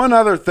right. One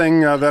other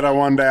thing that I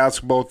wanted to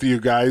ask both of you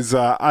guys.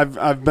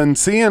 I've been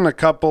seeing a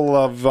couple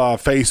of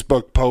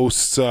Facebook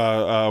posts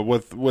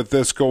with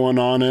this going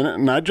on in it,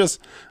 and I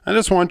just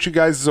want you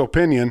guys'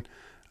 opinion.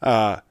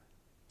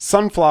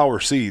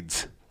 Sunflower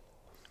seeds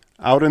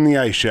out in the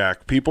ice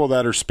shack. People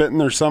that are spitting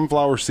their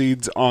sunflower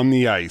seeds on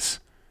the ice.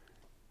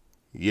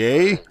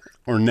 Yay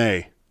or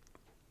nay?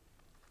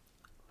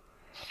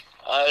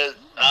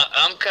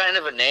 I'm kind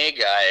of a nay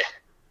guy.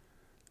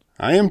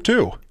 I am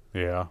too.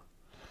 Yeah.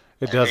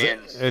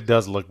 It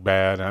does look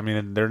bad. I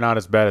mean, they're not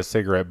as bad as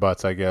cigarette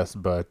butts, I guess,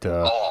 but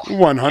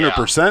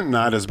 100%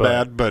 not as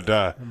bad,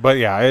 but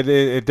yeah,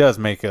 it does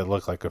make it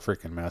look like a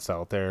freaking mess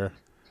out there.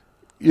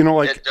 You know,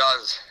 like it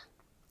does.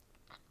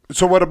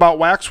 So what about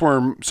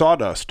waxworm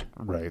sawdust?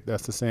 Right,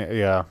 that's the same.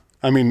 Yeah.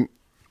 I mean,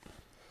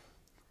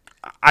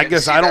 I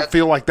guess I don't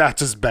feel like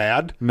that's as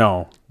bad.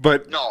 No.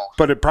 But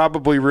it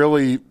probably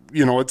really,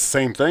 it's the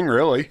same thing,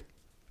 really.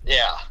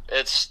 Yeah,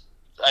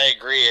 I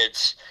agree.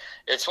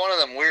 It's one of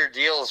them weird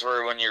deals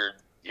where when you're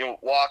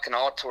walking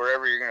out to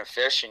wherever you're going to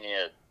fish and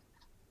you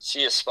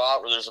see a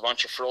spot where there's a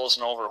bunch of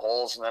frozen over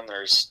holes and then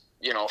there's,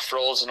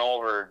 frozen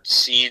over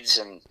seeds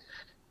and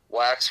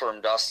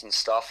waxworm dust and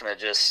stuff, and it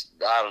just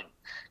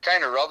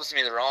kind of rubs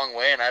me the wrong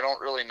way, and I don't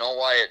really know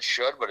why it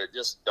should, but it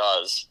just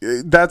does.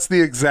 That's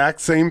the exact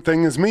same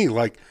thing as me.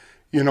 Like,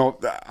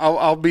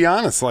 I'll be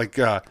honest, like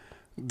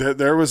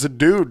there was a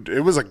dude,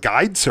 it was a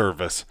guide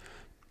service,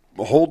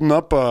 holding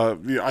up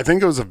I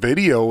think it was a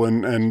video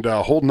and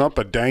holding up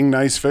a dang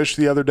nice fish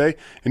the other day,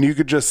 and you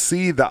could just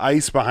see the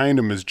ice behind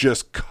him is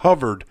just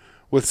covered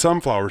with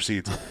sunflower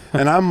seeds.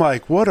 And I'm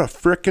like, what a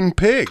frickin'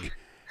 pig.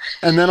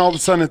 And then all of a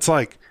sudden it's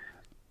like,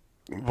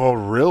 well,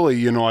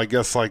 really, I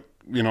guess like,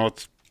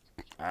 it's,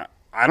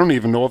 I don't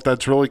even know if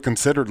that's really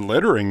considered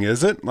littering,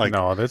 is it? Like,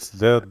 no,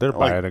 they're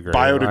like biodegradable.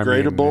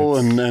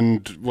 Biodegradable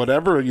and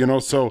whatever,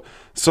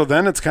 so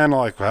then it's kind of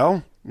like,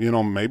 well,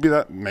 maybe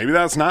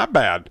that's not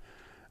bad.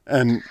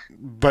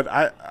 But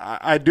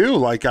I do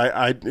like,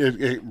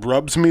 it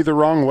rubs me the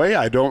wrong way.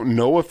 I don't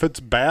know if it's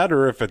bad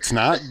or if it's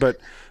not, but,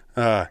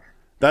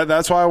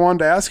 that's why I wanted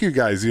to ask you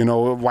guys,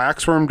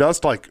 waxworm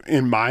dust, like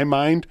in my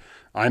mind,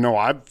 I know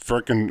I've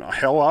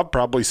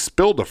probably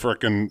spilled a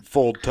frickin'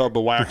 full tub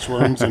of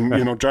waxworms and,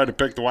 tried to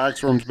pick the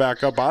waxworms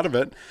back up out of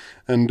it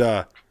and,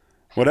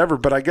 whatever.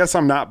 But I guess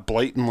I'm not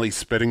blatantly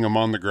spitting them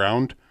on the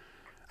ground.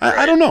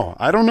 I don't know.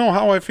 I don't know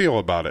how I feel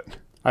about it.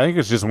 I think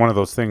it's just one of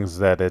those things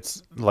that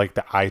it's like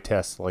the eye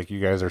test, like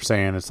you guys are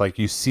saying. It's like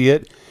you see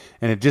it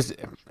and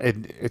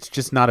it's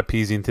just not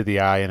appeasing to the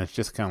eye. And it's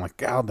just kind of like,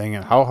 God dang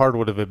it. How hard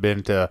would have it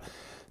been to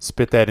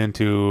spit that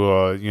into,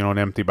 an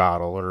empty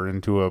bottle or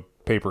into a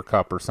paper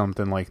cup or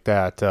something like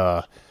that?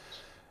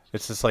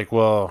 It's just like,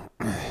 well,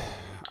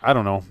 I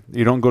don't know.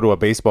 You don't go to a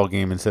baseball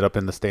game and sit up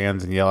in the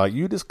stands and yell out,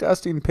 "You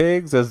disgusting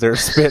pigs," as they're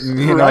spitting,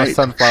 right.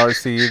 Sunflower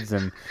seeds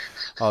and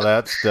all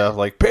that stuff.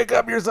 Like, pick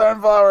up your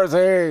sunflower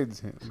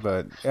seeds.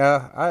 But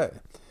yeah,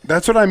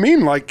 that's what I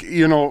mean. Like,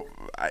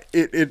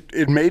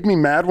 it made me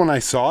mad when I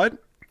saw it,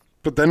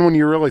 but then when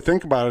you really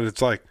think about it,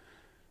 it's like,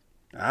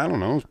 I don't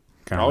know,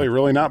 probably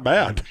really not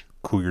bad.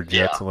 Cool your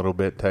jets a little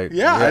bit type.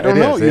 Yeah, I don't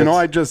know.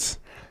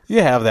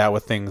 You have that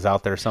with things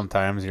out there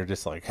sometimes. You're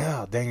just like,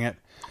 oh, dang it.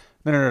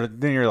 Then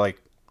you're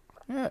like,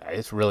 yeah,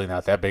 it's really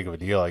not that big of a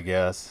deal, I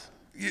guess.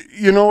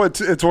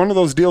 It's one of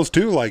those deals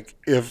too. Like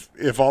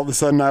if all of a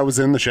sudden I was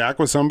in the shack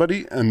with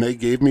somebody and they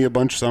gave me a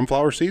bunch of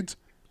sunflower seeds,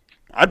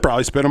 I'd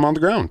probably spit them on the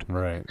ground.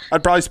 Right.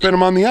 I'd probably spit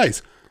them on the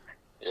ice.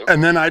 Yep.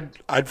 And then I'd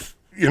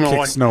kick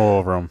like snow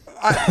over them.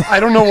 I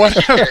don't know what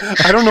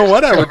I don't know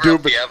what I would do,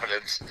 but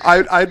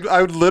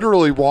I would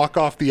literally walk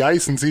off the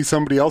ice and see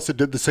somebody else that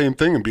did the same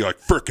thing and be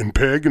like, "Frickin'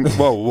 pig!" And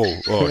whoa,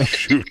 oh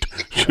shoot,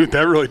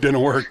 that really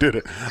didn't work, did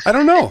it? I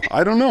don't know.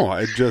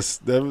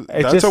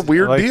 That's a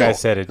weird like deal. Like I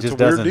said, it just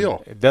doesn't.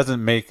 It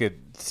doesn't make it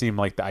seem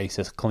like the ice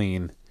is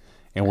clean,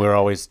 and we're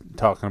always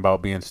talking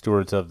about being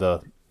stewards of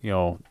the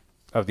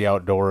of the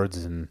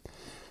outdoors and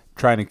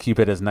trying to keep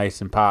it as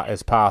nice and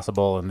as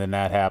possible, and then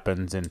that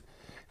happens and.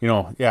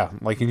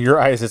 Like in your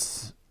eyes,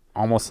 it's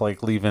almost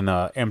like leaving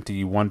a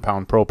empty 1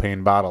 pound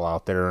propane bottle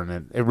out there,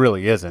 and it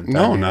really isn't.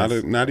 No, not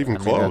even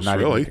close,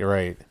 really.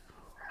 Right.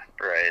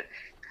 Right.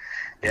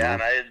 Yeah,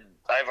 and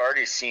I've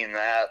already seen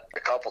that a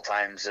couple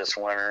times this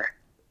winter,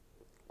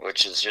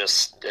 which is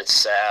it's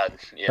sad.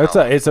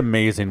 It's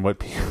amazing what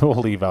people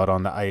leave out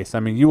on the ice. I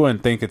mean, you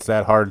wouldn't think it's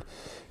that hard.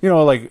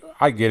 Like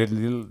I get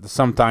it.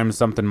 Sometimes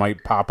something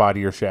might pop out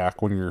of your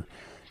shack when you're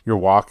you're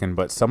walking.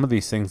 But some of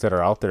these things that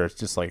are out there, it's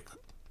just like,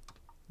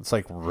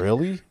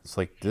 really? It's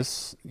like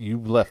this, you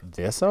left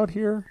this out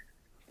here?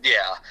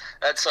 Yeah,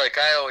 that's like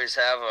I always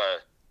have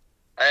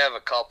a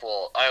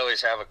couple,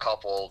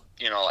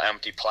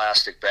 empty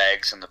plastic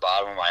bags in the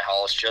bottom of my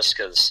house just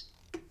because,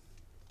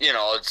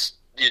 it's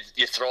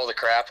you throw the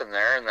crap in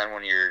there, and then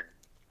when you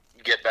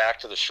get back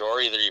to the shore,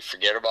 either you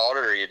forget about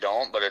it or you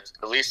don't. But at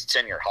least it's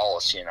in your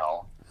house,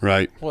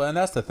 Right. Well, and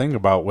that's the thing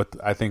about what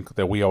I think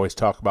that we always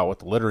talk about with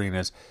the littering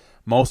is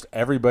most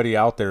everybody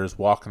out there is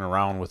walking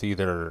around with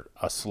either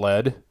a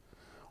sled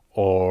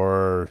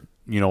or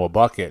a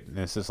bucket, and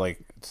it's just like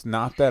it's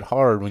not that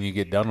hard when you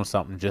get done with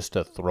something just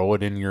to throw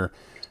it in your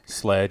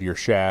sled, your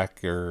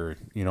shack, or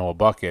a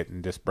bucket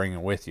and just bring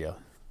it with you.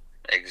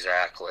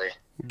 Exactly.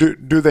 Do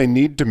they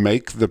need to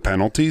make the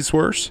penalties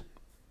worse?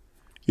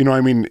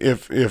 I mean,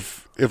 if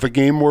a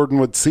game warden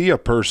would see a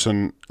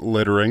person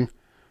littering,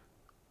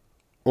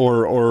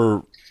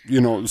 or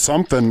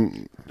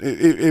something,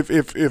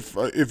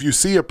 if you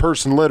see a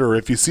person litter,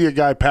 if you see a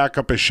guy pack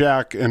up a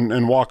shack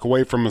and walk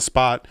away from a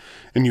spot,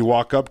 and you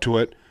walk up to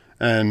it,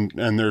 and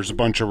there's a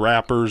bunch of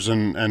wrappers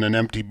and an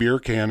empty beer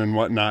can and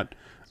whatnot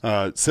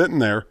sitting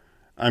there,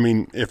 I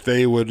mean, if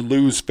they would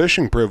lose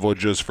fishing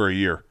privileges for a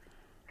year,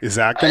 is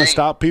that going to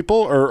stop people,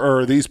 or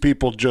are these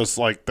people just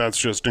like that's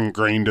just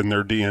ingrained in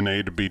their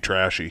DNA to be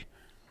trashy?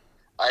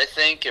 I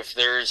think if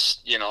there's,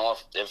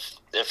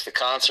 if the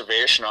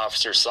conservation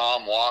officer saw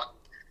him walk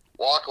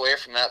away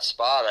from that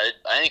spot, I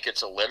think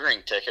it's a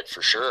littering ticket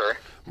for sure.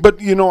 But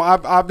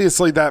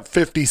obviously that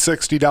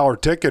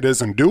 $50-$60 ticket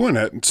isn't doing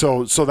it.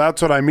 So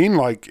that's what I mean.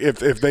 Like if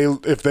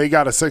they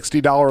got a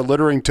 $60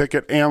 littering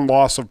ticket and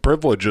loss of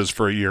privileges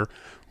for a year,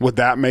 would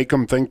that make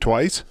them think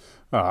twice?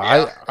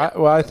 Yeah.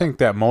 I think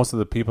that most of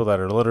the people that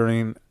are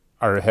littering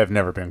have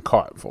never been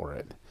caught for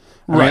it.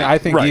 I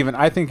think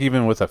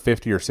even with a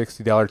 $50 or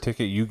 $60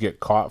 ticket, you get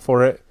caught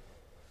for it,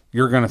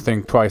 you're going to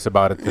think twice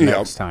about it the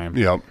next time.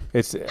 Yep.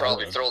 It's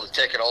probably throw the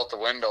ticket out the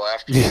window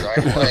after you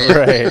drive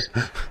right.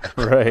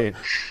 away.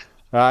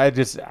 I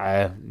just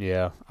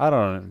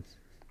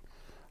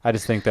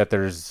think that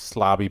there's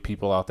slobby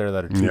people out there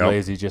that are too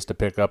lazy just to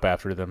pick up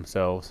after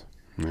themselves.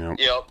 Yep.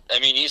 I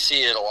mean, you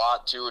see it a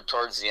lot too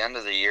towards the end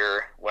of the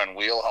year when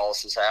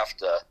wheelhouses have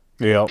to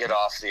get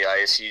off the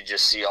ice. You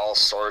just see all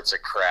sorts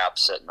of crap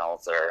sitting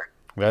out there.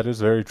 That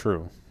is very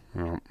true.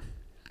 Yep.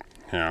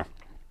 Yeah.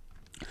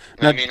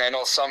 I mean, I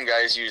know some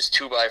guys use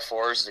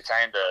 2x4s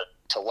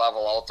to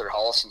level out their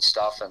house and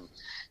stuff, and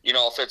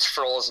if it's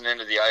frozen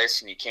into the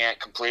ice and you can't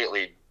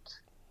completely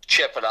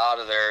chip it out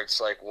of there,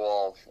 it's like,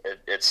 well,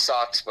 it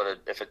sucks.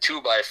 But if a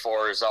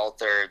 2x4 is out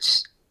there,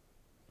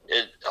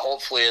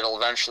 hopefully it'll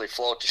eventually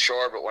float to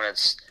shore. But when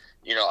it's,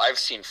 I've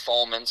seen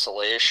foam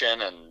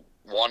insulation and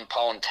 1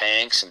 pound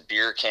tanks and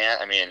beer can.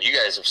 I mean, you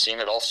guys have seen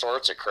it, all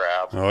sorts of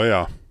crap. Oh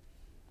yeah.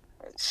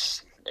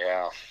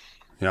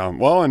 Yeah.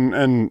 Well,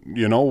 and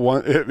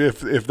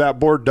if that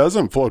board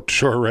doesn't float to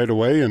shore right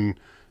away and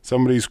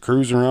somebody's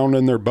cruising around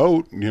in their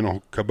boat,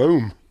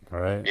 kaboom. All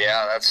right.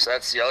 Yeah,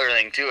 that's the other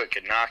thing too. It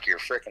could knock your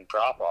freaking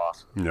prop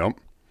off. Yep.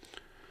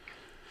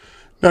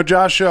 Now,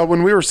 Josh,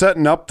 when we were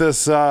setting up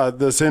this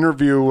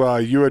interview,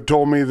 you had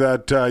told me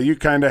that you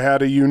kind of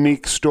had a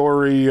unique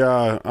story.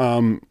 Well,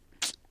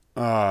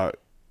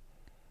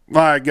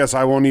 I guess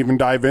I won't even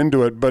dive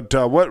into it. But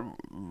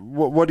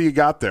what do you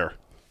got there?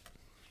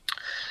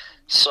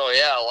 So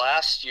yeah,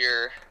 last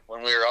year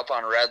when we were up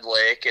on Red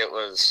Lake, it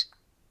was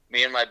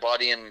me and my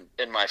buddy in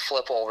my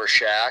flip over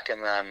shack,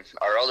 and then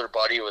our other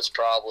buddy was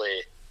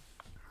probably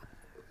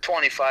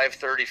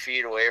 25-30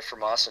 feet away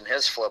from us in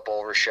his flip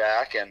over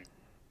shack, and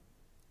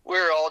we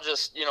were all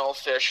just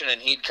fishing,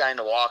 and he'd kind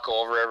of walk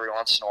over every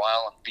once in a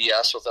while and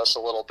BS with us a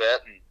little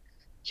bit. And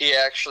he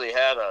actually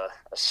had a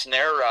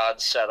snare rod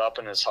set up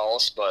in his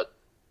house, but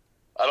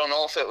I don't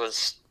know if it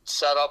was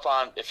set up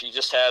if he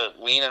just had it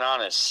leaning on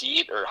his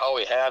seat or how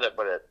he had it,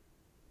 but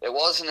it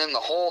wasn't in the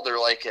holder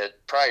like it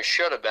probably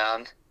should have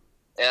been.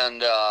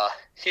 And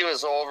he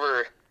was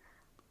over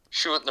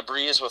shooting the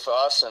breeze with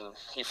us, and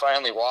he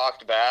finally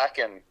walked back,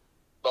 and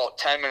about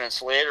 10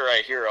 minutes later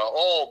I hear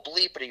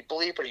bleepity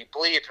bleepity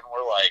bleep, and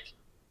we're like,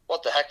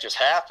 what the heck just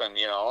happened,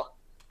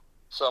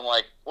 So I'm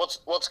like,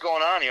 what's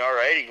going on? You all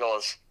right? He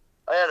goes,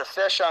 I had a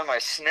fish on my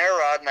snare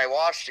rod and I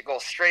watched it go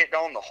straight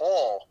down the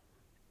hole.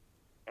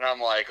 And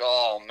I'm like,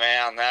 oh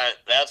man,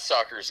 that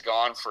sucker's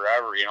gone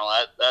forever.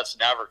 That's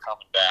never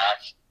coming back.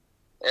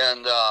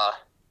 And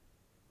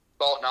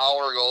about an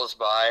hour goes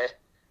by,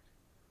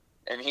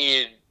 and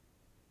he's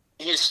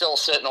still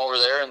sitting over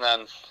there. And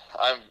then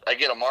I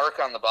get a mark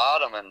on the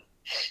bottom, and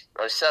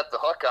I set the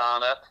hook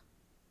on it.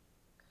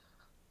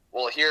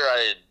 Well, here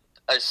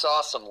I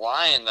saw some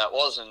line that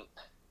wasn't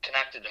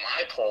connected to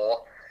my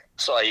pole,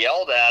 so I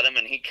yelled at him,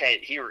 and he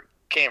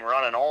came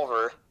running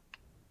over.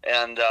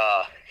 And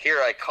here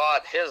I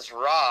caught his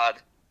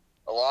rod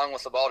along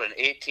with about an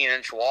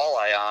 18-inch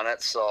walleye on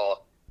it.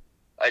 So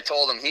I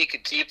told him he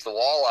could keep the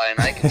walleye and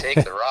I could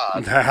take the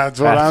rod. That's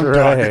what I'm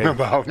talking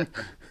about.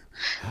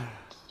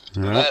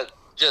 That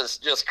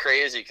just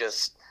crazy,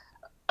 because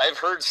I've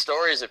heard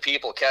stories of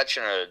people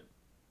catching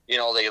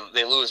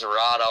they lose a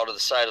rod out of the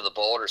side of the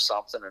boat or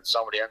something, and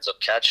somebody ends up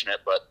catching it.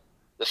 But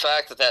the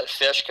fact that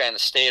fish kind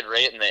of stayed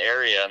right in the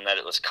area and that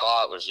it was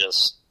caught was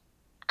just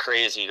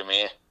crazy to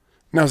me.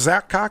 Now, did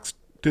Zach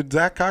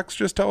Cox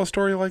just tell a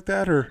story like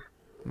that, or?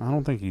 I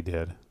don't think he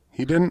did.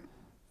 He didn't?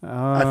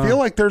 I feel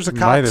like there's a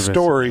Cox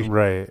story.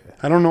 Right.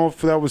 I don't know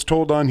if that was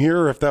told on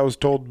here or if that was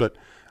told, but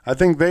I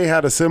think they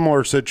had a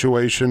similar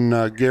situation.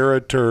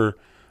 Garrett or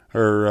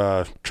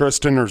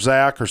Tristan or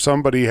Zach or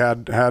somebody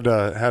had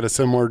a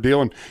similar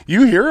deal, and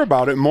you hear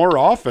about it more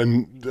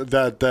often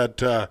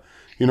that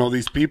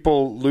these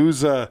people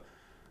lose a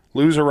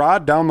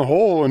rod down the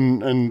hole,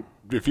 and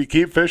if you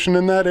keep fishing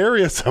in that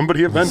area,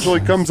 somebody eventually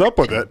comes up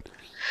with it.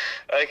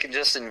 I can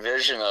just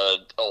envision a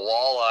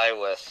walleye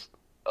with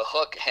a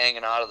hook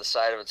hanging out of the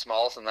side of its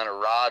mouth, and then a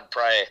rod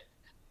probably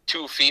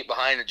 2 feet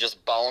behind it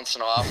just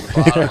bouncing off the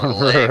bottom of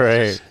the lake.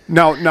 Right.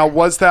 Now,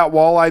 was that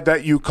walleye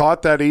that you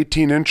caught, that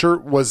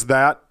 18-incher, was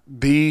that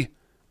the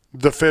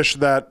fish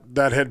that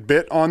had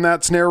bit on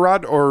that snare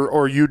rod,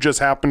 or you just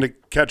happened to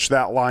catch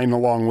that line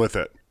along with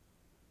it?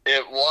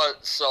 It was.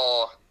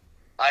 So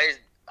I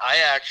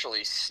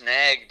actually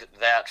snagged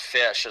that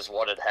fish is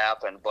what had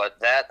happened, but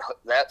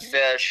that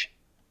fish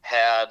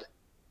had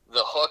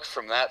the hook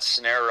from that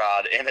snare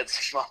rod in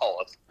its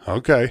mouth.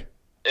 Okay.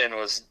 And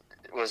was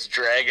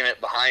dragging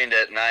it behind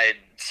it, and I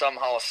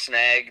somehow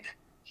snagged,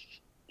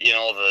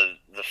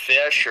 the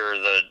fish, or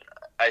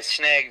I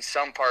snagged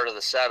some part of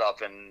the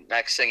setup, and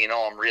next thing you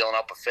know, I'm reeling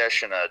up a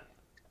fish in a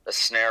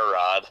snare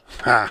rod.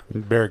 Ha. Be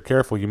very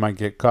careful. You might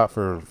get caught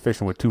for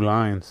fishing with 2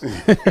 lines.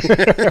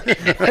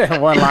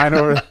 One line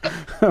over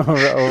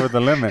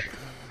the limit.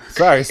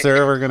 Sorry,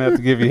 sir. We're gonna have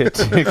to give you a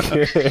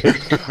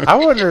ticket. I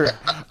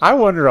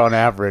wonder on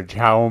average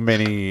how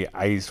many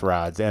ice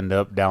rods end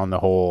up down the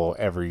hole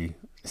every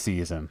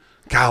season.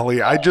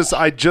 Golly, I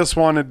just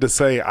wanted to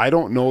say I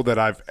don't know that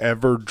I've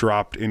ever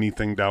dropped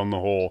anything down the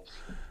hole.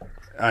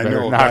 I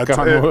know that's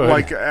it,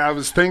 like I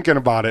was thinking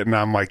about it, and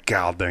I'm like,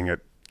 God dang it!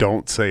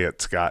 Don't say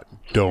it, Scott.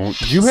 Don't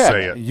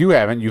say it. You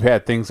haven't. You've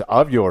had things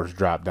of yours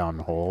drop down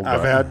the hole.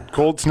 I've had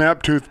cold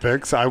snap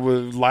toothpicks. I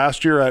was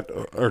last year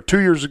 2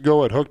 years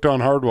ago at Hooked on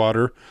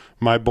Hardwater.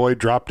 My boy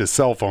dropped his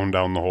cell phone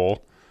down the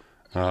hole.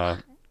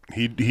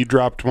 He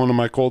dropped one of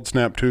my cold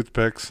snap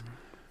toothpicks.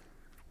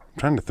 I'm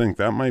trying to think.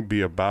 That might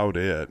be about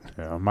it.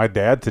 Yeah, my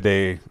dad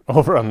today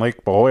over on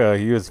Lake Bohoya,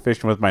 he was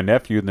fishing with my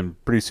nephew, and then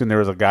pretty soon there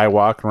was a guy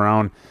walking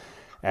around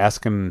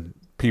asking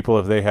people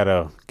if they had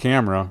an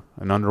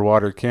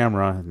underwater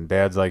camera, and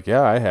Dad's like,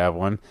 yeah, I have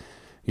one.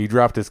 He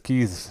dropped his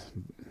keys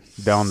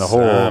down the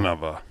hole. Son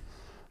of a.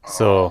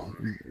 So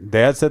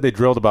Dad said they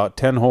drilled about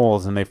 10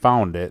 holes and they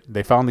found it.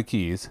 They found the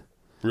keys.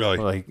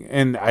 Really?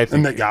 And I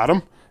think and they got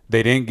them?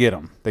 They didn't get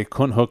them. They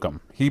couldn't hook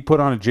them.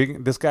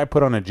 This guy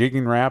put on a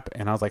jigging wrap,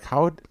 and I was like,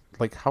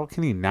 how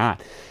can he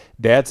not?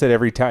 Dad said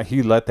every time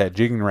he let that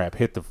jigging wrap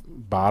hit the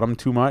bottom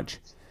too much,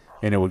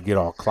 and it would get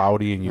all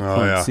cloudy and you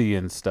couldn't see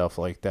and stuff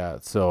like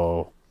that.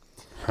 So,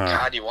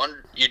 God, you'd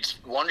wonder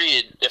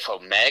if a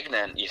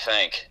magnet, you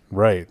think,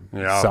 right?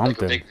 Yeah,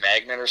 something, like a big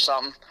magnet or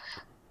something.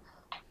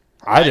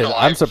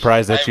 I'm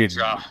surprised that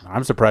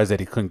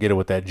he couldn't get it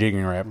with that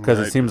jigging wrap, because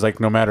it seems like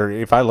no matter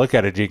if I look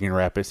at a jigging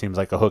wrap, it seems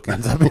like a hook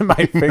ends up in my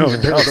finger.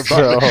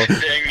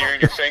 Dang, you're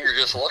in your finger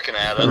just looking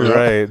at it.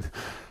 Right.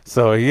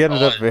 So he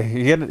ended up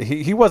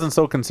he wasn't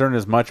so concerned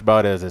as much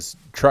about his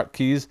truck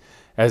keys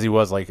as he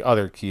was like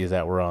other keys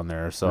that were on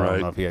there. So I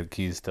don't know if he had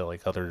keys to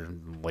like other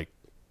like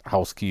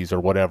house keys or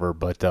whatever,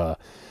 but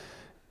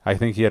I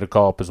think he had to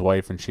call up his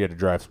wife, and she had to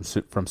drive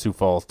from Sioux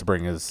Falls to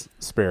bring his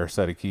spare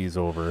set of keys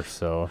over.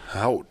 So,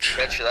 ouch!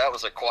 Bet you that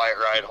was a quiet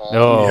ride home.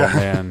 Oh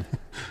man,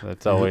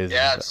 that's always.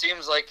 Yeah, it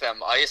seems like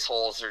them ice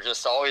holes are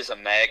just always a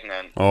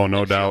magnet. Oh,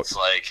 no doubt. It's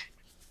like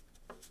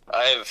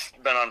I've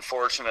been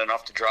unfortunate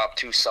enough to drop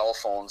 2 cell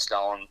phones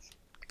down,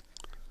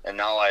 and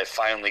now I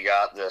finally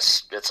got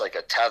this. It's like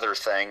a tether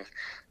thing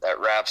that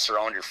wraps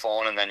around your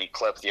phone, and then you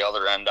clip the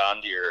other end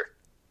onto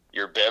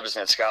your bibs,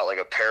 and it's got like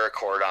a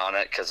paracord on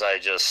it. Because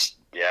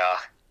yeah.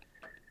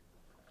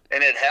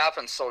 And it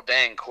happens so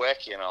dang quick,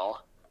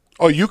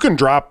 Oh, you can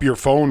drop your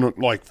phone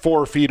like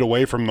 4 feet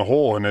away from the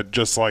hole, and it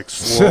just like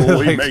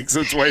slowly makes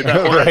its way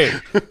that way.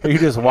 Right. You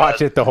just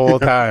watch it the whole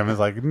time. It's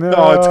like, no.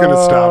 Oh, it's going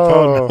to stop.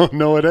 Oh,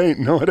 no, it ain't.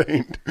 No, it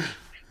ain't.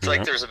 It's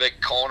like there's a big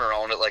cone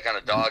around it, like on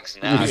a dog's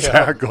neck.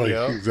 Exactly.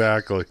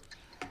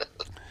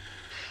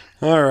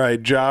 All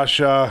right, Josh,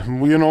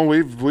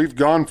 we've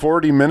gone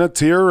 40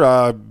 minutes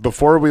here.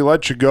 Before we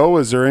let you go,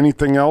 is there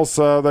anything else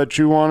that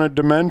you wanted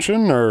to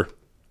mention, or?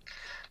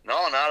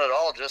 No, not at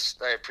all.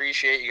 Just I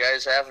appreciate you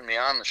guys having me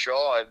on the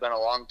show. I've been a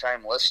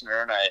long-time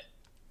listener, and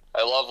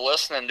I love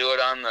listening to it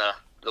on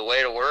the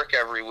way to work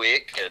every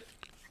week.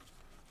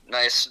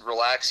 Nice,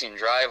 relaxing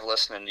drive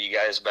listening to you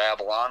guys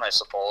babble on, I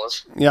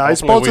suppose. Yeah, I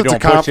suppose it's a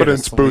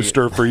confidence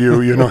booster for you.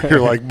 You're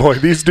like, boy,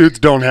 these dudes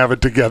don't have it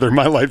together.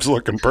 My life's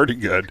looking pretty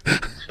good.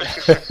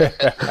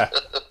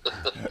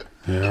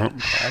 Yeah,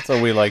 that's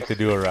what we like to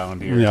do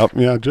around here. Yep,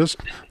 yeah,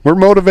 we're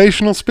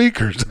motivational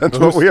speakers. That's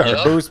what we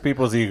are. Boost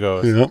people's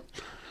egos. Yep.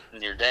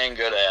 and you're dang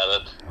good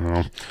at it.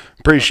 Well,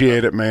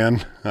 appreciate it,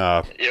 man.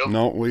 Yep.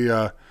 No, we,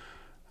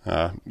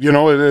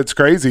 it's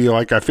crazy.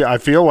 Like I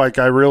feel like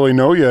I really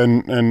know you.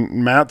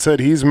 And Matt said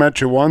he's met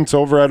you once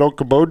over at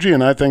Okoboji,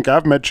 and I think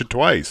I've met you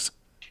twice.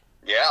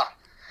 Yeah.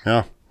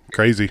 Yeah,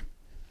 crazy.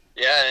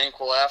 Yeah, I think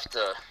we'll have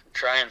to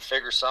try and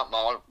figure something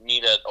out.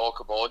 Meet at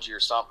Okoboji or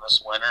something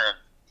this winter and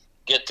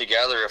get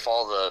together if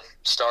all the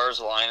stars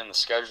align and the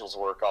schedules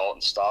work out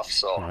and stuff.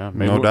 So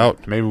no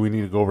doubt. Maybe we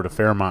need to go over to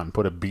Fairmont and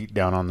put a beat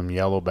down on them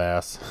yellow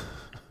bass.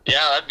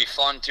 Yeah, that'd be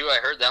fun too. I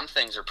heard them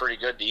things are pretty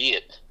good to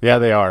eat. Yeah,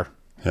 they are.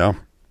 Yeah.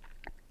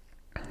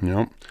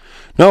 Yep.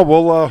 No,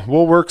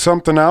 we'll work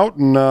something out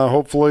and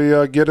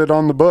hopefully get it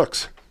on the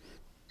books.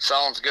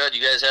 Sounds good.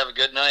 You guys have a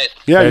good night.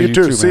 Yeah, you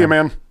too. See you,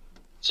 man.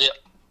 See ya.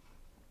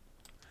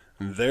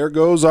 There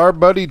goes our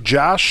buddy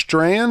Josh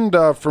Strand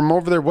from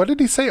over there. What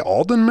did he say?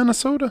 Alden,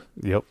 Minnesota?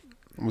 Yep.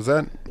 Was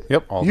that?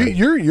 Yep. Alden.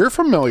 You're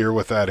familiar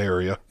with that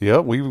area.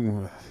 Yep.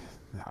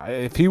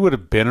 If he would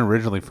have been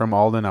originally from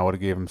Alden, I would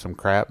have gave him some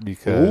crap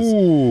because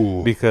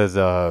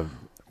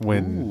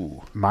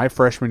when my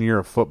freshman year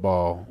of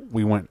football,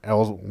 we went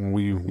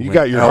You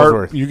got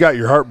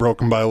your heart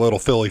broken by a little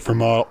filly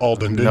from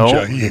Alden,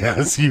 didn't you?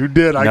 Yes, you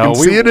did. I can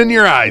see it in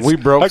your eyes.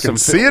 I can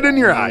see it in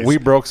your eyes. We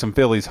broke some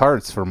fillies'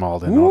 hearts from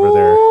Alden over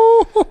there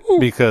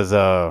because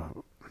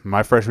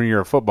my freshman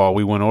year of football,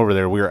 we went over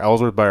there. We were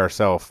Ellsworth by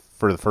ourselves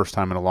for the first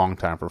time in a long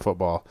time for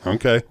football.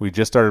 Okay. We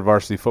just started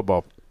varsity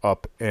football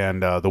up,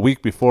 and the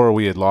week before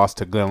we had lost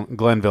to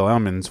Glenville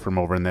Emmons from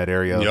over in that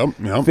area. Yep.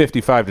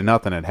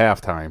 55-0 at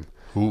halftime.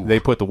 Ooh. They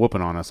put the whooping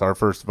on us. Our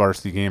first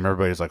varsity game,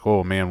 everybody's like,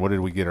 oh, man, what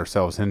did we get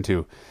ourselves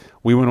into?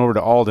 We went over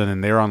to Alden,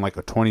 and they were on like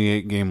a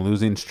 28-game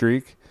losing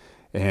streak,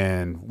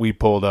 and we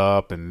pulled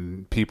up,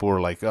 and people were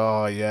like,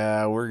 oh,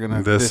 yeah, we're going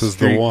to – This is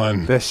the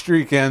one. The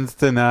streak ends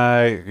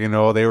tonight. You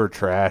know, they were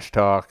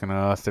trash-talking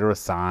us. There were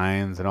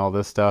signs and all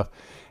this stuff,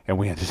 and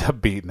we ended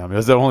up beating them. It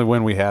was the only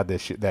win we had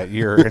that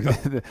year.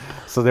 And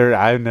so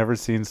I've never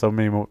seen so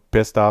many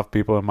pissed-off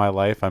people in my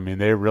life. I mean,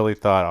 they really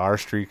thought our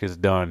streak is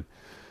done.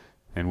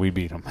 And we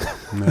beat them.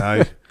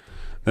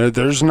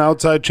 There's an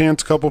outside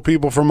chance a couple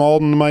people from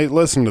Alden might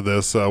listen to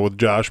this with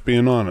Josh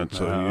being on it.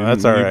 So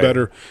that's all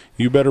right.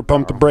 You better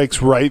pump the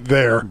brakes right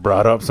there.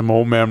 Brought up some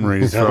old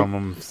memories from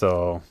them.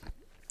 So,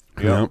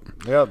 yep.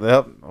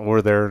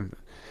 We're there.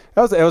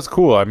 It was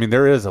cool. I mean,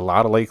 there is a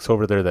lot of lakes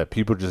over there that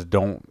people just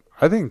don't.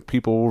 I think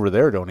people over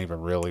there don't even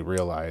really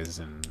realize.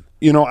 And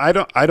I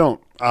don't.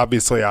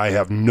 Obviously, I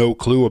have no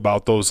clue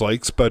about those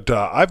lakes, but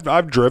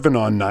I've driven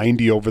on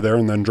 90 over there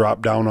and then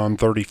dropped down on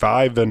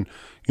 35. And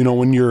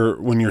when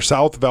you're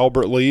south of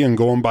Albert Lee and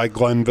going by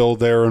Glenville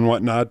there and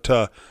whatnot,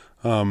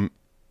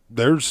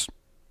 there's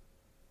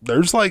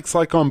lakes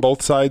like on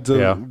both sides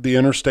of the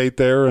interstate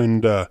there,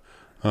 and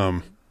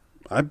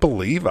I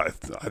believe I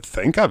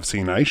think I've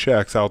seen ice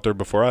shacks out there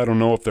before. I don't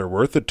know if they're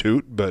worth a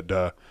toot,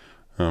 but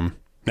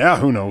yeah,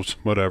 who knows?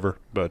 Whatever.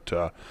 But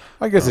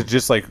I guess it's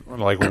just like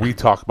when we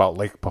talk about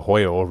Lake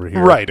Pahoja over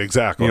here. Right,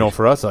 exactly.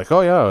 For us, like,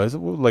 oh, yeah,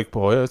 Lake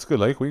Pahoja, it's a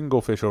good lake. We can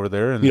go fish over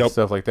there and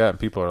stuff like that. And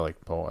people are like,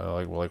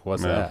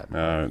 what's that?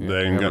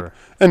 They ain't gonna,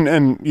 and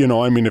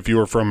I mean, if you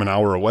were from an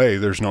hour away,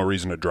 there's no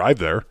reason to drive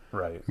there.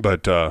 Right.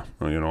 But,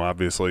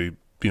 obviously,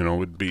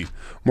 would be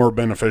more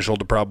beneficial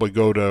to probably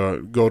go to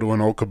an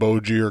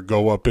Okoboji or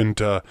go up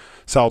into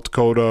South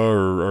Dakota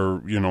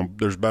or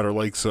there's better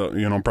lakes,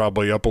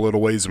 probably up a little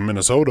ways in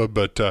Minnesota.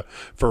 But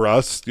for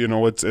us,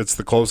 it's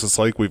the closest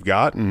lake we've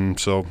got, and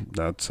so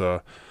that's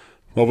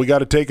we got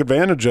to take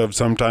advantage of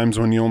sometimes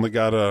when you only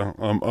got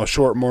a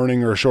short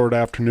morning or a short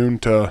afternoon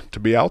to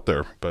be out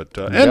there. But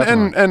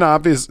and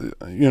obviously,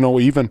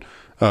 even.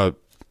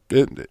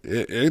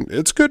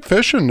 It's good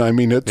fishing. I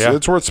mean,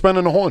 it's worth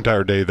spending a whole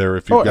entire day there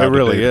if you've got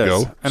a day to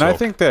go. And I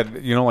think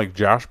that, like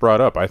Josh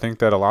brought up, I think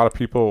that a lot of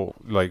people,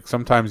 like,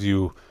 sometimes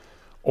you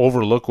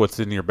overlook what's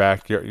in your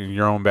backyard, in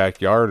your own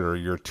backyard, or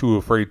you're too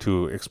afraid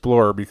to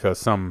explore because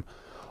some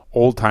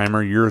old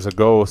timer years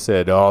ago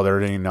said, oh,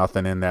 there ain't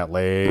nothing in that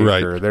lake,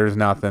 right, or there's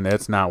nothing,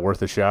 it's not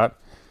worth a shot.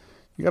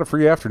 You got a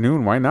free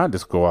afternoon, why not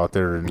just go out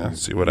there and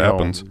see what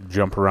happens?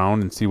 Jump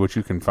around and see what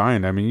you can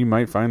find. I mean, you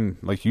might find,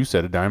 like you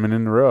said, a diamond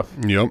in the rough.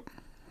 Yep.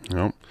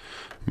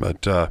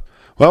 But,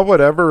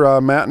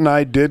 whatever. Matt and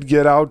I did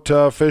get out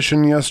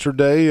fishing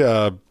yesterday.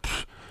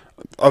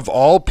 Of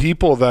all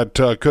people that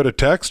could have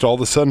texted, all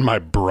of a sudden my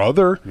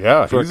brother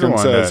frickin'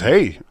 says,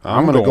 hey,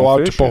 I'm going to go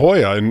out to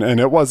Pahoja. And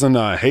it wasn't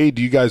hey,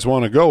 do you guys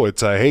want to go?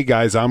 It's hey,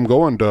 guys, I'm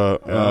going to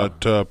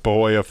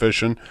Pahoja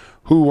fishing.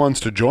 Who wants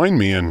to join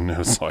me? And it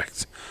was like,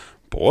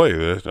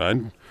 boy,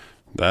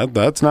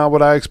 that's not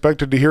what I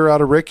expected to hear out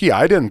of Ricky.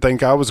 I didn't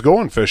think I was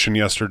going fishing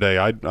yesterday.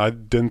 I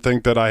didn't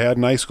think that I had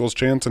an icicle's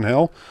chance in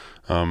hell.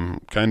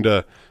 Kind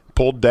of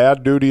pulled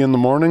dad duty in the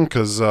morning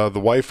because the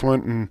wife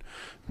went and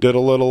did a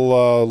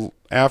little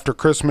after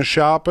Christmas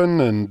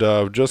shopping and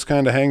just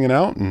kind of hanging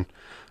out. And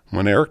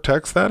when Eric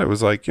texted that, it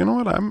was like, you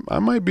know what, I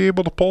might be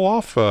able to pull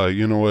off, a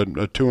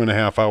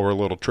 2.5 hour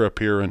little trip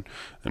here, and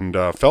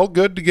felt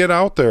good to get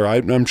out there.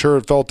 I'm sure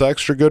it felt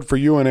extra good for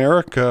you and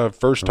Eric,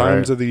 first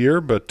times of the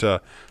year, but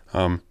it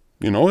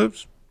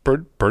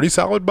pretty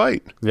solid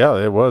bite. Yeah,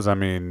 it was. I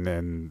mean,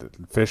 and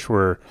fish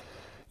were,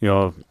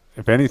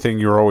 if anything,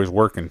 you were always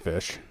working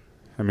fish.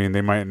 I mean,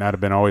 they might not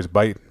have been always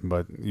biting,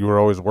 but you were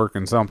always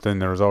working something.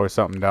 There was always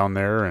something down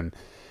there, and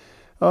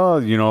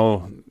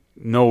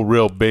no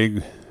real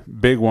big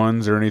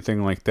ones or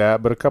anything like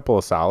that, but a couple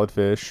of solid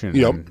fish,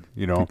 and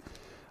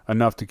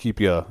enough to keep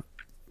you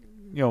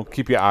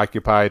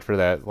occupied for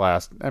that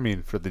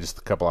for just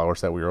a couple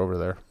hours that we were over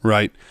there.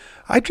 Right.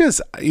 I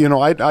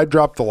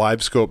dropped the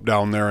live scope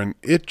down there, and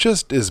it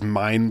just is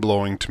mind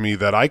blowing to me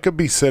that I could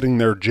be sitting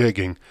there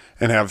jigging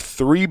and have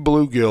 3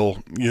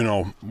 bluegill,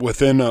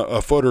 within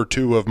a foot or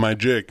two of my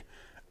jig.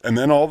 And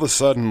then all of a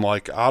sudden,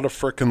 like out of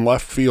frickin'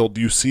 left field,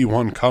 you see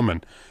one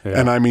coming. Yeah.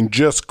 And I mean,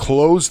 just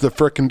close the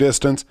frickin'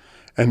 distance.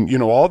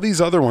 And, all these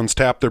other ones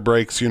tap their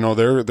brakes.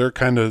 They're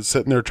kind of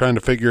sitting there trying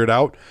to figure it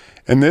out.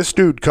 And this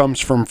dude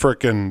comes from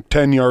frickin'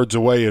 10 yards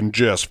away and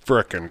just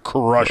frickin'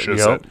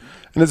 crushes it.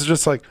 And it's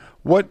just like,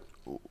 what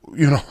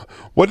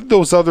did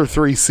those other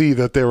 3 see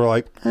that they were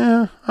like,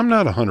 I'm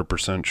not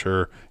 100%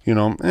 sure.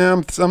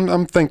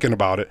 I'm thinking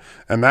about it.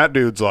 And that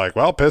dude's like,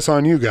 well, piss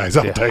on you guys.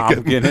 I'll take it.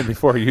 I'm getting it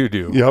before you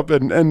do. Yep.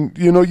 And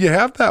you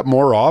have that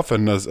more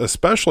often,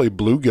 especially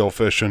bluegill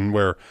fishing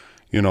where,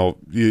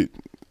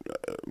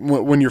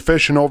 when you're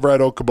fishing over at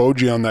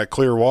Okoboji on that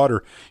clear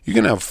water, you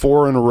can have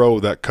 4 in a row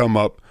that come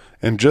up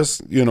and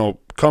just,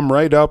 come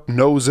right up,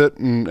 nose it,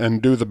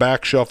 and do the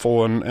back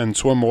shuffle and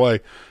swim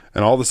away.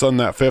 And all of a sudden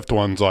that 5th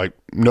one's like,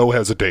 no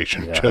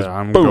hesitation. Yeah, just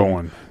I'm boom.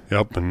 Going.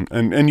 Yep.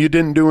 And you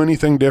didn't do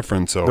anything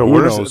different. So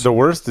the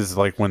worst is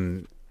like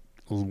when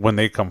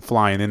they come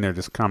flying in there,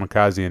 just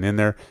kamikazing in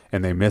there,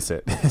 and they miss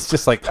it. It's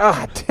just like,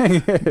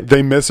 dang it.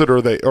 They miss it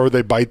or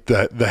they bite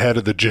the head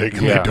of the jig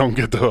and they don't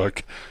get the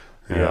hook.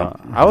 Yeah.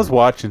 I was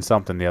watching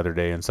something the other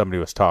day, and somebody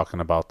was talking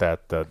about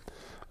that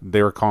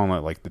they were calling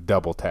it like the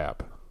double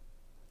tap.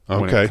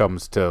 Okay. When it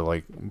comes to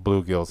like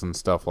bluegills and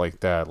stuff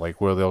like that,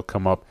 like where they'll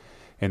come up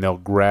and they'll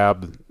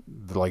grab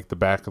the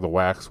back of the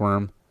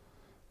waxworm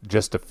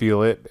just to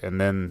feel it,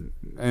 and then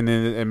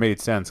it made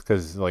sense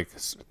because like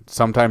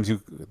sometimes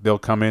they'll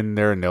come in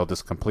there and they'll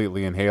just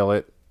completely inhale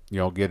it,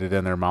 get it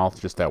in their mouth,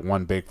 just that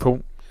one big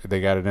boom, they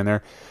got it in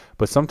there.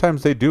 But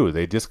sometimes they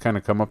just kind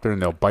of come up there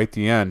and they'll bite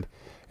the end.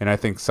 And I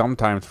think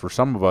sometimes for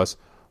some of us,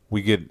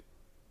 we get,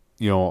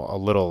 a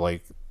little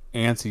like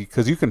antsy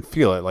because you can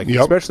feel it, like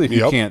especially if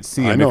you can't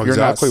see them. I know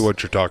exactly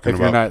what you're talking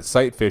about. If you're not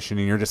sight fishing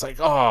and you're just like,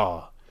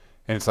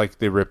 and it's like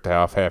they ripped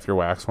off half your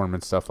waxworm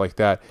and stuff like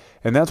that.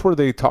 And that's where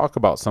they talk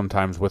about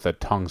sometimes with a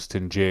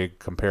tungsten jig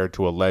compared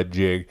to a lead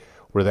jig,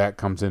 where that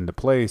comes into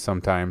play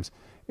sometimes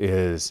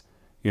is,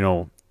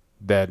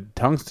 that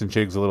tungsten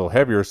jig's a little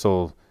heavier.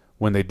 So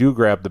when they do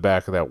grab the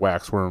back of that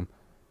waxworm,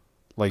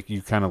 like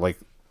you kind of like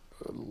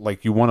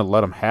you want to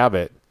let them have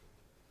it,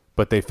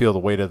 but they feel the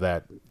weight of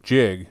that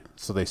jig,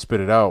 so they spit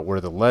it out,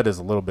 where the lead is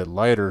a little bit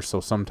lighter, so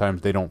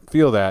sometimes they don't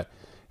feel that,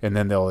 and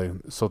then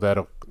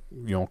that'll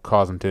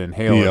cause them to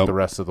inhale it the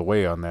rest of the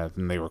way on that,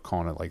 and they were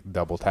calling it like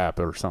double tap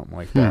or something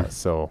like that.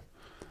 So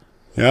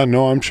yeah,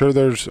 no, I'm sure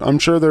there's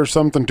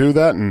something to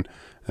that,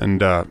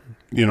 and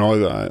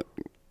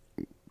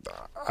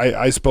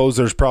I suppose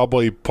there's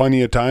probably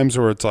plenty of times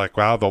where it's like,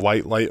 wow, the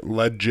light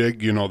lead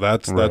jig,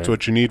 that's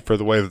what you need for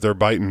the way that they're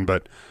biting,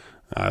 but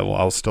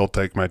I'll still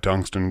take my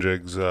tungsten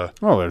jigs.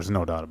 There's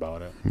no doubt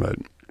about it. But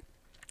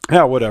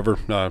yeah, whatever.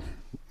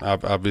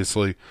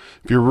 Obviously,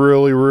 if you're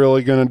really,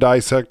 really going to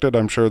dissect it,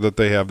 I'm sure that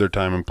they have their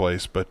time and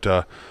place.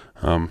 But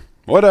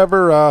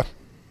whatever.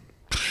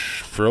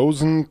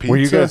 Frozen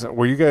pizza.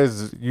 Were you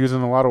guys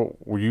using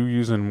Were you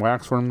using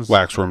waxworms?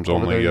 Waxworms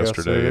only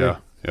yesterday. Yeah.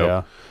 Yep.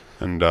 Yeah.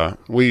 And the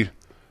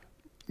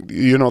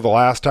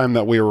last time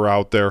that we were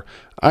out there,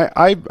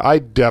 I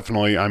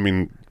definitely, I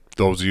mean,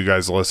 those of you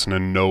guys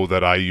listening know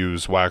that I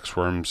use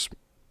waxworms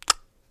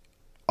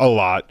a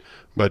lot,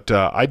 but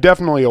I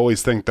definitely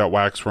always think that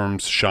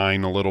waxworms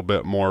shine a little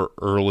bit more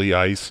early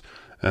ice,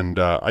 and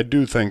I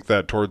do think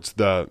that towards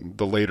the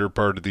later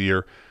part of the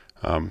year,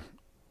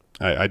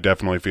 I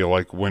definitely feel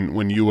like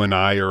when you and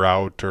I are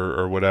out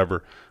or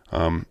whatever,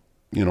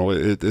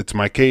 it's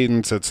my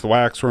cadence, it's the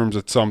waxworms,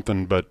 it's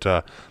something, but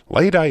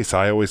late ice,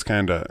 I always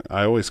kind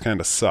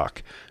of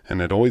suck,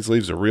 and it always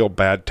leaves a real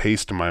bad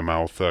taste in my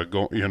mouth.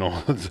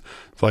 It's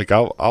like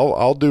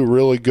I'll do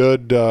really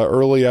good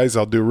early ice,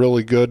 I'll do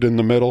really good in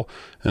the middle,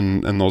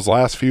 and those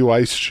last few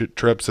ice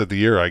trips of the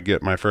year, I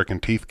get my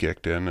frickin' teeth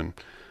kicked in, and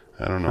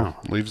I don't know,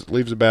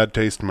 leaves a bad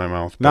taste in my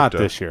mouth. Not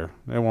this year.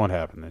 It won't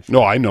happen this year.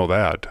 No, I know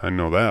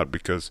that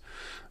because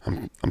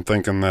I'm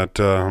thinking that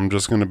I'm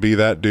just going to be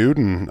that dude,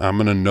 and I'm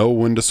going to know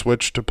when to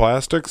switch to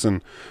plastics,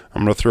 and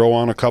I'm going to throw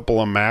on a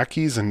couple of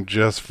Mackies and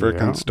just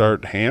frickin'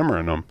 start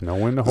hammering them. Know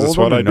when to hold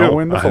them. Know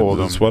when to hold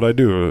them. That's what I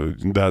do.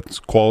 That's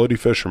quality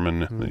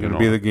fisherman. You're going to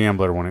be the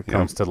gambler when it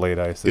comes to late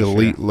ice.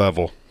 Elite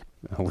level.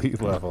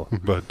 Elite level.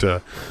 But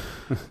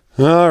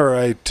all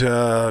right.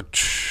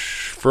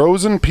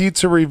 Frozen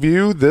pizza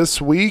review this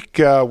week.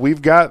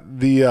 We've got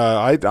the.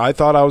 I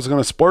thought I was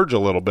going to splurge a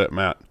little bit,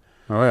 Matt.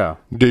 Oh, yeah.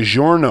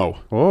 DiGiorno.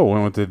 Oh,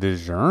 went with the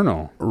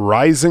DiGiorno.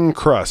 Rising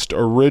Crust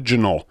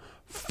Original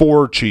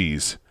 4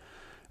 cheese.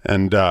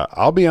 And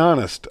I'll be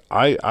honest,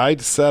 I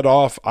set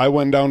off. I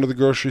went down to the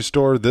grocery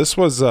store. This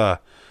was a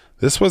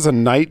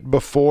night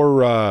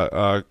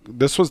before.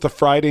 This was the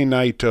Friday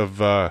night of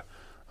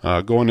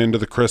going into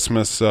the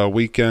Christmas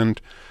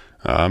weekend.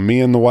 Me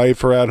and the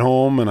wife are at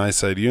home, and I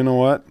said, you know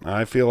what?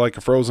 I feel like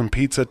a frozen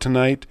pizza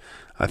tonight.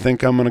 I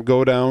think I'm going to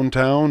go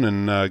downtown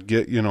and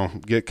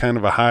get kind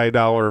of a high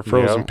dollar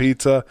frozen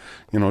pizza.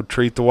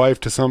 Treat the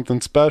wife to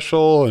something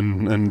special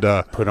and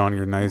put on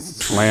your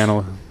nice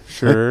flannel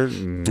shirt.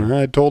 And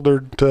I told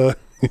her to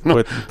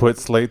put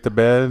Slate to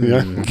bed.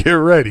 And get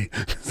ready.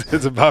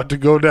 It's about to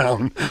go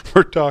down.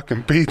 We're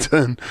talking pizza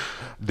and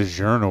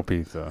DiGiorno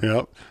pizza.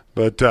 Yep.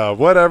 But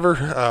whatever,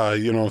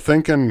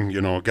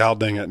 thinking, God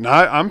dang it. And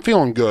I'm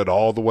feeling good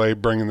all the way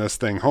bringing this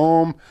thing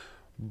home.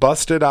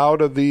 Busted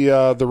out of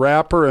the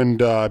wrapper and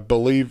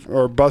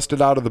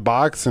busted out of the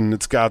box, and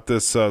it's got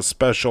this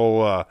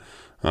special,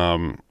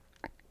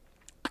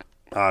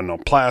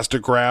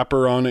 plastic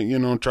wrapper on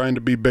it, trying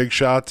to be big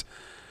shots.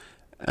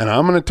 And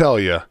I'm going to tell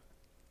you,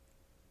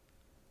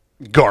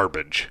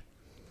 garbage.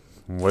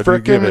 What do you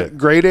give it?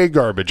 Grade A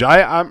garbage.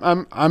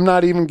 I'm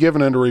not even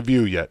giving it a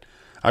review yet.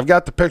 I've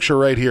got the picture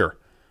right here.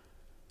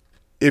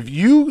 If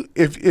you're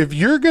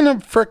gonna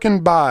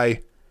frickin'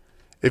 buy,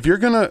 if you're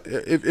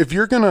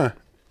gonna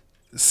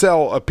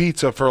sell a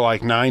pizza for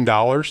like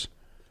 $9,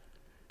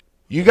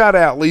 you got to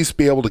at least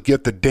be able to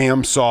get the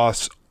damn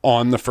sauce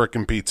on the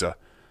frickin' pizza.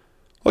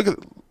 Look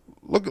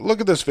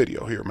at this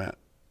video here, Matt.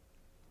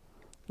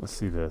 Let's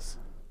see this.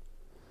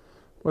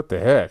 What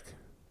the heck?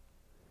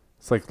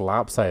 It's like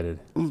lopsided.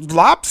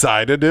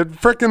 Lopsided? It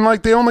frickin'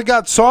 like they only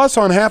got sauce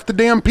on half the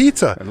damn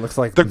pizza. It looks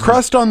like the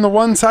crust on the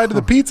one side of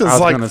the pizza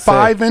is like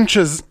 5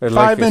 inches.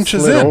 5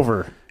 inches in.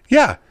 Over.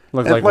 Yeah.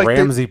 Looks like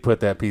Ramsey put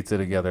that pizza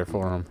together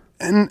for him.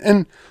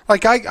 And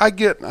like I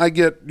get,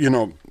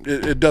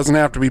 it doesn't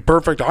have to be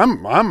perfect.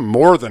 I'm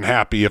more than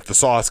happy if the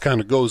sauce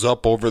kind of goes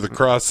up over the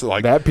crust.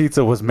 Like that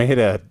pizza was made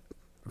at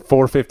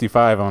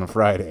 $4.55 on a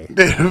Friday.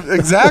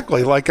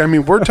 Exactly.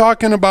 We're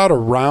talking about a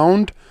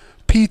round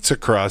pizza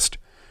crust.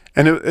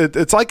 And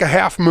it's like a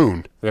half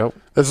moon. Yep.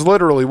 That's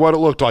literally what it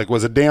looked like,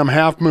 was a damn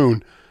half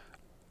moon.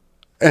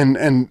 And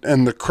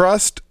the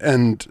crust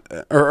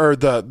or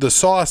the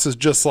sauce is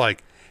just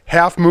like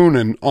half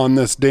mooning on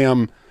this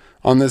damn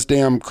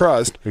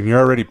crust. And you're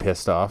already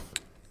pissed off.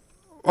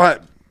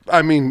 What?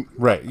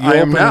 Right. You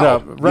open it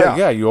up. Right.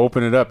 Yeah. You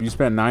open it up. You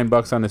spent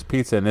 $9 on this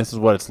pizza, and this is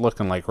what it's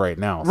looking like right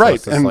now. So right.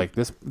 It's just like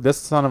this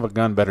son of a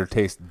gun better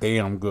taste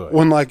damn good.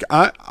 When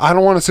I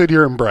don't want to sit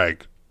here and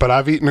brag, but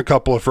I've eaten a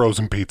couple of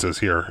frozen pizzas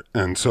here.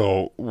 And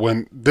so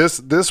when this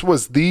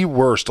was the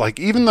worst, like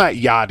even that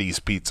Yachty's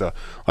pizza,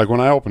 like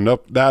when I opened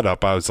that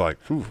up, I was like,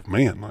 ooh,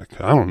 man, like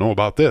I don't know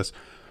about this.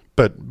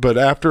 But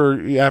after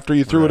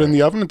you threw it in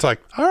the oven, it's like,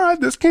 all right,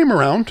 this came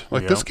around.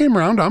 This came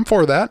around. I'm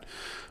for that.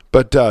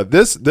 But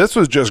this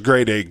was just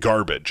grade A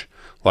garbage.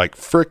 Like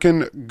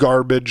frickin'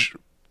 garbage.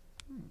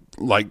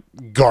 Like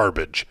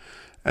garbage.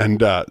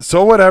 And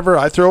so whatever,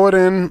 I throw it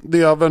in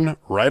the oven,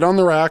 right on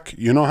the rack.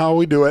 You know how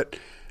we do it.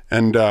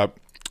 And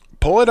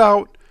pull it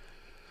out,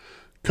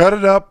 cut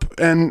it up,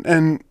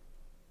 and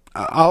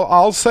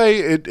I'll say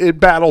it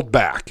battled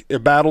back.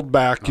 It battled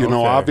back,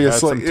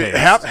 obviously.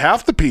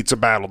 Half the pizza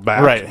battled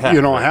back. Right.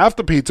 Half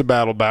the pizza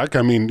battled back.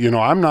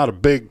 I'm not a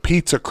big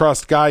pizza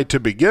crust guy to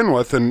begin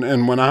with,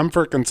 and when I'm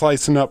freaking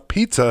slicing up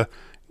pizza,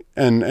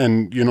 and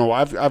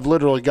I've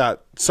literally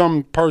got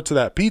some parts of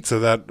that pizza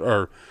that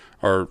are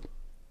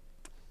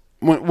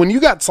when you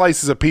got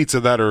slices of pizza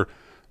that are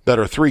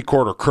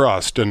 3/4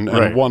 crust and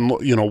right.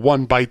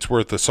 one bite's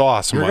worth of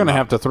sauce. You're going to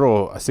have to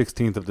throw a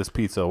 16th of this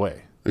pizza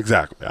away.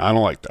 Exactly. I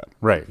don't like that.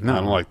 Right. No. I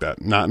don't like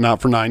that.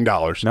 Not for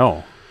 $9.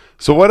 No.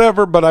 So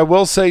whatever, but I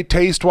will say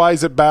taste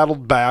wise it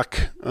battled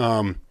back.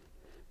 I'm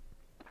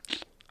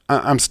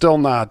still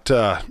not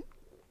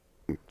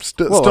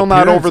still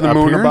not over the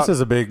moon about. Appearance is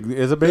a big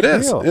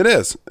deal. It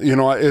is.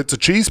 It's a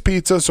cheese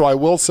pizza, so I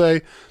will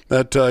say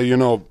that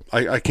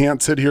I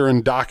can't sit here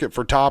and dock it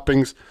for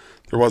toppings.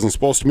 There wasn't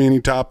supposed to be any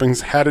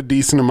toppings. Had a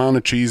decent amount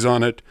of cheese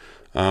on it.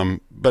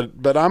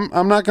 But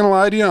I'm not going to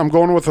lie to you. I'm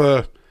going with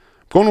a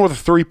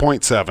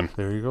 3.7.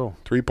 There you go.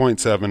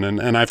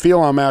 3.7, and I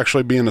feel I'm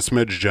actually being a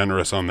smidge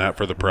generous on that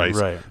for the price.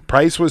 Right.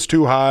 Price was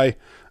too high.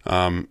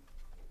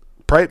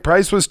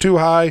 Price was too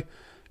high.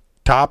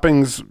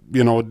 Toppings,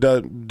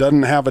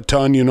 doesn't have a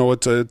ton.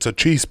 It's a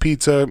cheese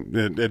pizza.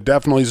 It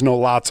definitely is no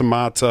lots of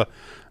matzah.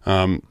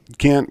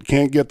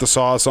 Can't get the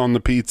sauce on the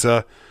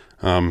pizza.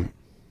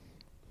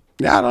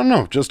 Yeah, I don't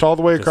know. Just all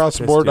the way across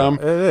the board, I'm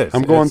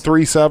going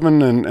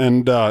 3.7,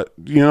 and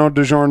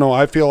DiGiorno,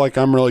 I feel like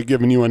I'm really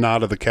giving you a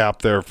nod of the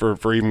cap there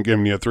for even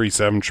giving you a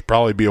 3.7. Should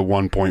probably be a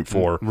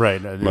 1.4.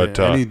 Right. But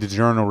any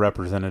DiGiorno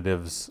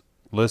representatives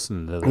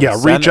listen to this. Yeah,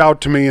 reach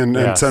out to me and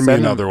send me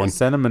another one.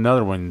 Send them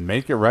another one.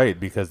 Make it right,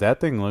 because that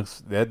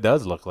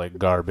does look like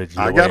garbage.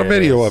 I got a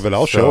video of it.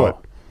 I'll show it.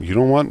 You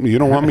don't want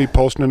me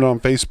posting it on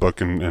Facebook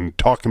and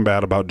talking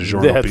bad about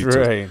DiGiorno pizzas.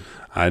 That's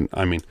right.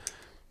 I mean,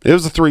 it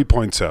was a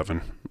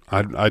 3.7.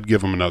 I'd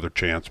give them another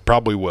chance.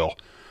 Probably will.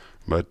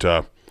 But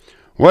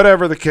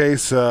whatever the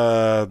case,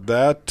 I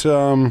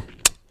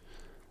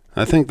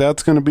think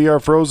that's going to be our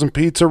frozen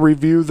pizza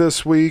review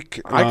this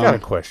week. I got a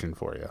question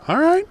for you. All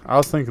right. I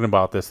was thinking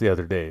about this the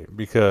other day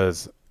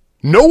because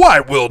No, I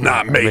will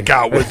not make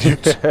out with you.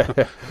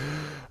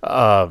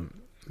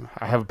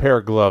 I have a pair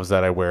of gloves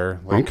that I wear,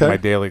 like my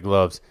daily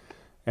gloves,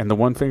 and the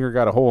one finger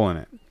got a hole in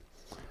it.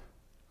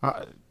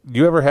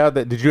 You ever had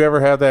that? Did you ever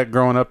have that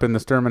growing up in the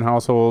Sturman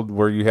household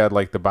where you had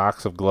like the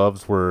box of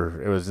gloves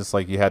where it was just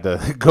like you had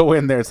to go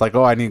in there? It's like,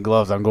 oh, I need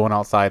gloves. I'm going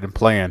outside and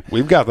playing.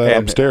 We've got that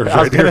upstairs.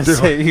 I was gonna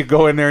say, you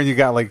go in there and you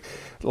got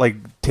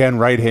like 10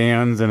 right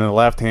hands and a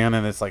left hand,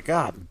 and it's like,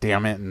 God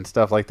damn it, and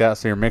stuff like that.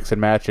 So you're mix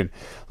and matching.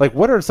 Like,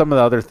 what are some of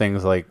the other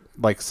things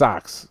like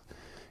socks?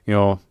 You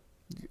know,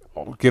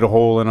 get a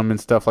hole in them and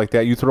stuff like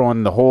that. You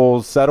throwing the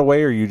whole set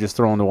away, or you just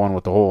throwing the one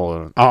with the hole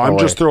in it? Oh, I'm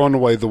just throwing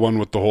away the one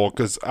with the hole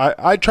because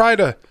I try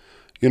to,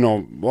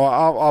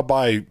 I'll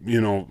buy, a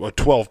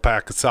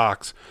 12-pack of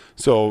socks.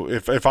 So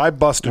if I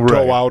bust a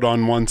toe out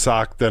on one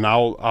sock, then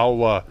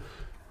I'll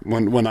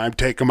when I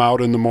take them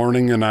out in the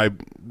morning and I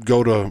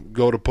go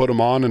to put them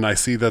on and I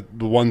see that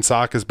the one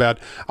sock is bad,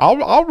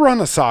 I'll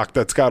run a sock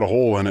that's got a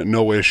hole in it,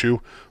 no issue.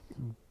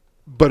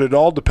 But it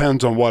all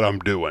depends on what I'm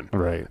doing.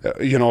 Right.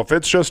 If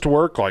it's just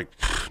work, like,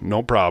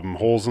 no problem.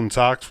 Holes in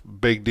socks,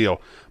 big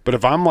deal. But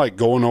if I'm, like,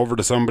 going over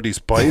to somebody's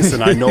place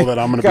and I know that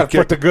I'm going to be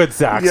put the good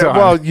socks on.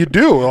 Well, you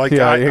do. Like,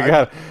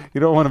 you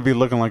don't want to be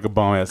looking like a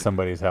bum at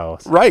somebody's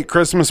house. Right.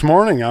 Christmas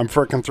morning, I'm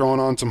freaking throwing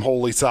on some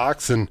holy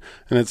socks, and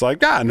it's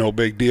like, no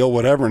big deal,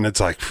 whatever. And it's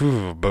like,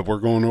 but we're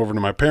going over to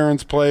my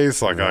parents'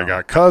 place. Like, I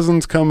got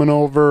cousins coming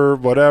over,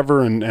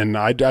 whatever, and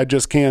I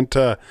just can't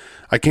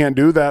I can't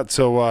do that,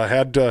 so I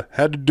had to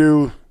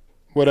do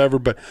whatever.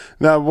 But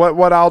now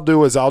what I'll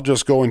do is I'll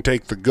just go and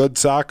take the good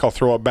sock. I'll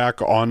throw it back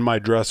on my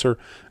dresser.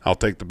 I'll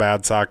take the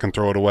bad sock and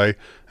throw it away.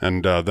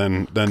 And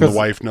then the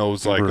wife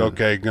knows, like,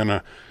 okay,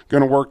 gonna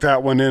work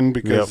that one in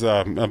because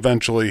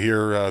eventually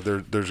here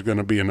there's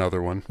gonna be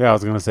another one. Yeah, I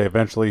was gonna say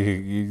eventually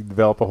you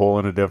develop a hole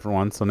in a different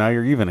one, so now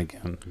you're even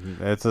again.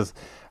 It's just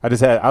I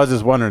was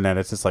just wondering that.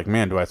 It's just like,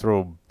 man, do I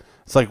throw?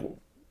 It's like,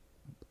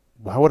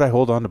 why would I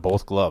hold on to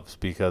both gloves?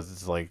 Because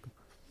it's like.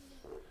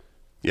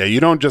 Yeah,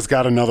 you don't just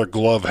got another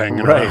glove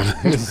hanging around.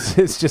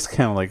 It's just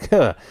kind of like,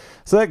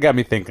 So that got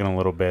me thinking a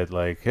little bit,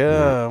 like,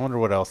 I wonder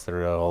what else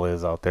there all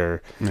is out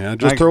there. Yeah,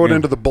 just throw it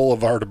into the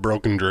boulevard of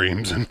broken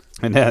dreams.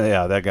 And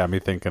that got me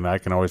thinking. I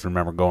can always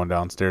remember going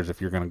downstairs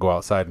if you're going to go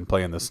outside and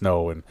play in the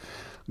snow and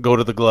go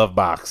to the glove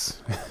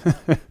box.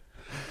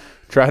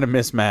 Try to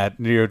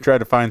mismatch, try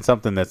to find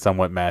something that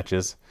somewhat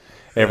matches.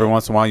 Every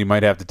once in a while, you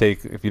might have to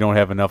take, if you don't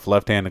have enough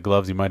left-handed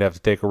gloves, you might have to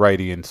take a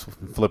righty and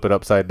flip it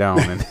upside down.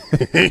 And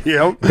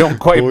don't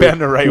quite bend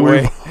the right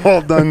way. We've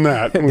all done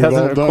that. It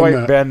doesn't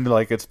quite bend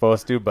like it's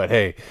supposed to, but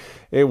hey,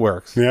 it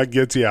works. Yeah, it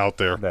gets you out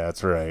there.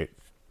 That's right.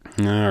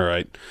 All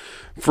right.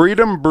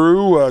 Freedom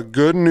Brew,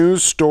 good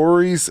news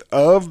stories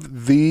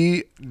of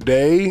the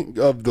day,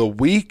 of the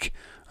week.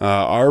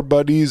 Our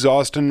buddies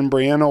Austin and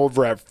Brianna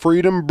over at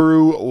Freedom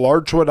Brew,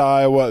 Larchwood,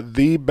 Iowa,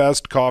 the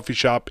best coffee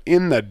shop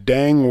in the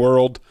dang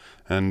world.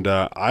 And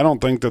I don't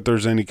think that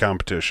there's any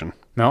competition.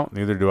 No,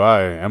 neither do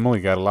I.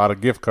 Emily got a lot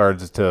of gift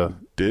cards to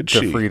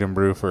Freedom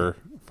Brew for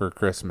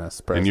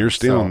Christmas presents. And you're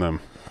stealing them.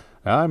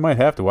 I might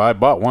have to. Well, I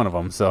bought one of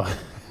them, so.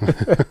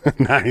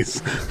 Nice.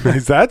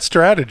 That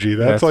strategy.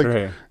 That's like,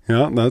 right.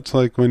 Yeah, that's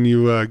like when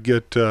you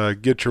get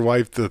your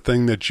wife the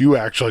thing that you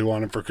actually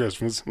wanted for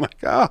Christmas. I'm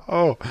like,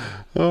 oh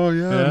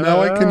yeah,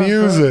 now I can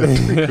use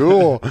it.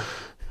 Cool.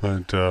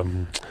 But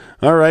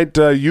all right,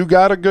 you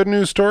got a good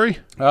news story?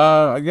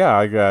 Yeah,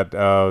 I got.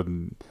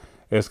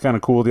 It's kind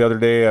of cool. The other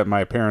day at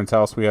my parents'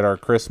 house, we had our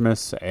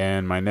Christmas,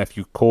 and my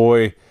nephew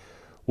Coy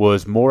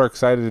was more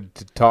excited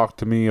to talk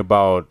to me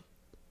about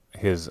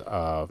his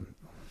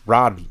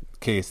rod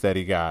case that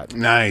he got.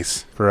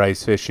 Nice. For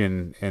ice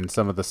fishing and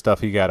some of the stuff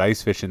he got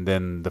ice fishing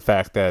than the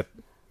fact that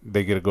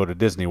they get to go to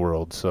Disney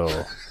World.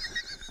 So.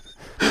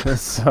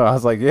 So I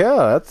was like,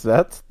 yeah,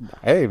 that's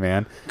hey,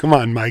 man. Come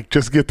on, Mike.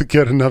 Just get the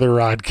kid another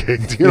rod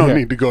kicked. You don't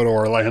need to go to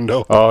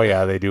Orlando. Oh,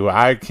 yeah, they do.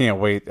 I can't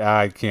wait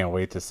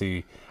to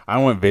see. I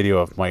want video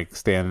of Mike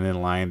standing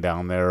in line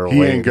down there.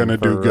 He ain't going to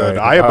do good.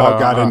 I about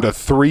got into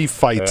 3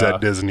 fights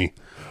at Disney.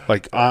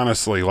 Like,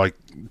 honestly, like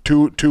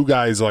two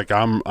guys like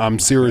I'm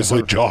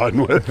seriously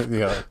jawing with.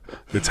 Yeah.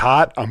 It's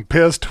hot. I'm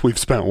pissed. We've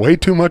spent way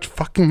too much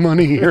fucking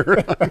money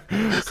here.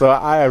 So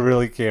I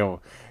really can't.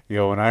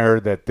 When I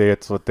heard that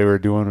that's what they were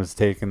doing was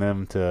taking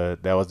them to,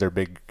 that was their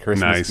big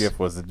Christmas gift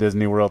was the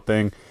Disney World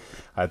thing.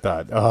 I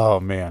thought,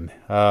 oh man,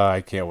 I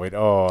can't wait.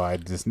 Oh, I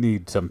just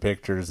need some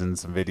pictures and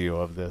some video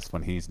of this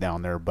when he's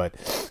down there. But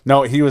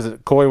no,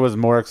 Coy was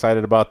more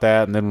excited about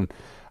that. And then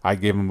I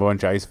gave him a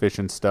bunch of ice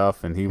fishing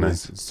stuff, and he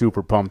was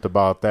super pumped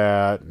about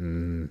that.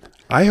 And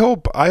I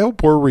hope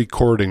we're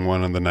recording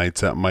one of the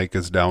nights that Mike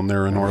is down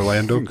there in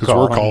Orlando, because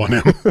we're calling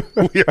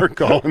him. We are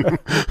calling him.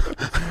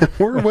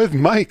 We're with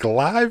Mike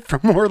live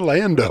from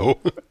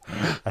Orlando.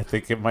 I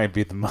think it might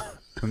be the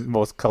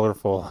most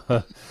colorful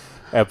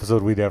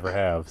episode we'd ever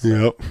have. So.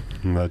 Yep.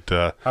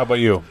 But How about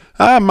you?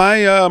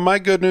 my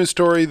good news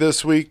story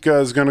this week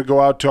is going to go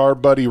out to our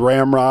buddy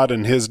Ramrod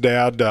and his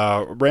dad.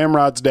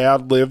 Ramrod's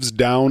dad lives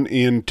down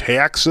in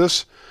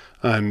Texas.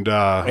 And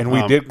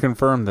we did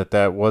confirm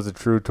that was a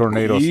true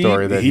tornado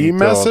story. That he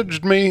told.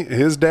 messaged me.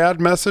 His dad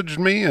messaged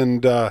me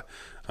and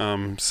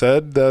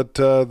said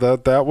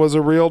that was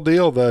a real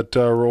deal. That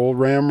old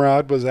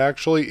Ramrod was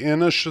actually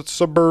in a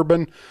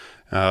Suburban.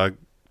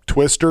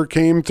 Twister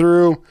came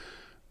through,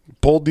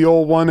 pulled the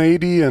old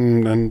 180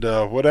 and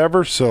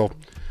whatever. So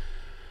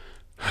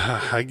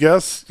I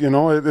guess,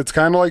 it's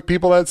kind of like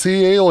people that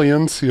see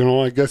aliens.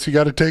 I guess you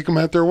got to take them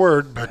at their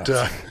word. But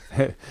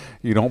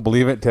you don't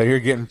believe it till you're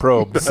getting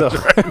probed. So.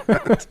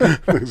 That's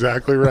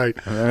exactly right.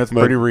 That's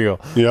pretty real.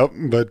 Yep.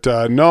 But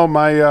no,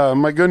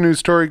 my good news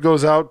story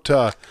goes out.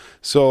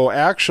 So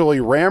actually,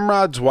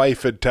 Ramrod's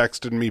wife had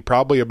texted me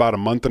probably about a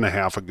month and a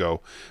half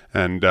ago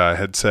and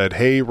had said,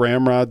 hey,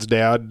 Ramrod's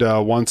dad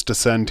wants to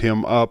send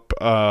him up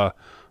a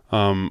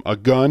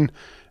gun.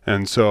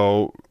 And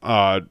so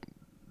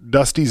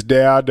Dusty's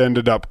dad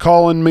ended up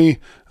calling me.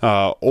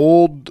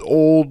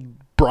 Old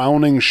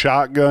Browning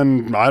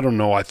shotgun. I don't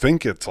know. I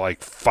think it's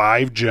like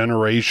 5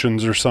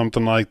 generations or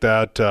something like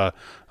that.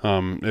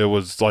 It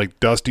was like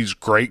Dusty's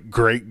great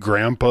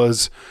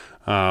grandpa's,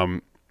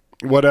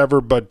 whatever.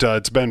 But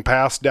it's been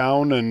passed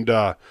down, and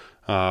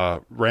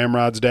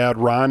Ramrod's dad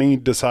Ronnie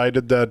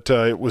decided that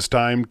it was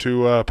time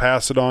to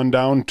pass it on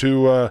down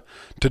to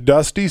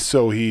Dusty.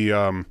 So he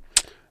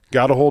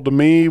got a hold of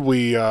me.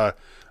 We got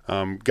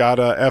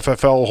a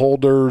FFL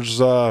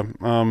holders,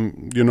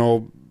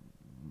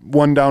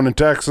 one down in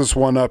Texas,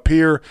 one up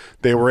here.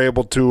 They were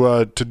able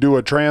to do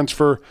a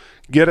transfer,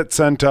 get it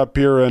sent up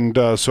here, and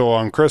so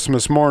on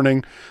Christmas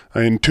morning,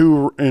 in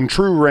true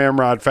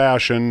Ramrod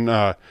fashion,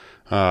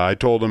 I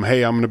told him,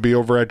 hey, I'm going to be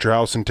over at your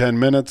house in 10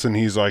 minutes, and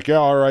he's like, yeah,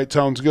 all right,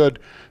 sounds good.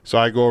 So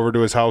I go over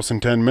to his house in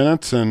 10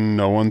 minutes, and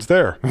no one's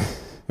there.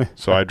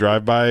 So I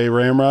drive by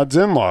Ramrod's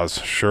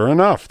in-laws. Sure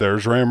enough,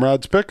 there's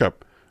Ramrod's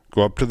pickup.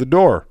 Go up to the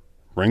door,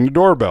 ring the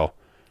doorbell.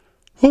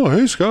 Oh,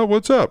 hey, Scott,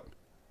 what's up?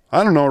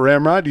 I don't know,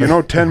 Ramrod.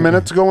 10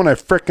 minutes ago when I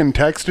frickin'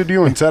 texted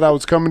you and said I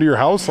was coming to your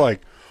house, like,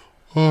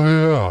 oh,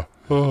 yeah.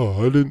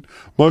 Oh, I didn't.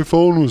 My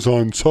phone was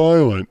on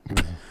silent.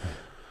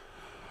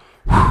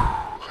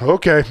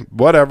 Okay,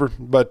 whatever.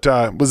 But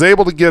was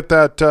able to get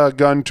that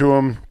gun to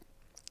him.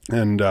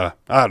 And I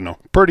don't know,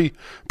 pretty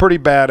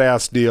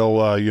badass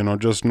deal.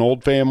 Just an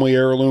old family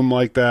heirloom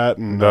like that.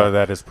 And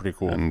that is pretty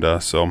cool.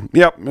 And so,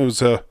 yep, it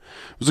was a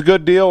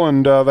good deal.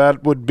 And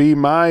that would be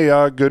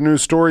my good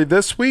news story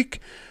this week.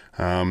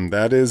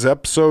 That is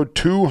episode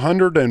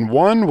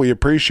 201. We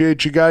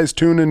appreciate you guys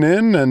tuning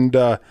in, and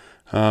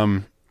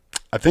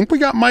I think we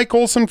got Mike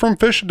Olson from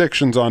Fish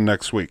Addictions on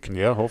next week.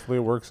 Yeah, hopefully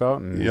it works out,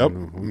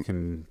 and we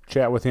can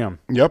chat with him.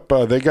 Yep,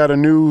 they got a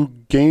new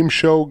game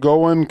show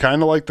going,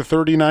 kind of like the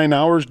 39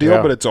 Hours deal,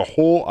 but it's a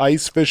whole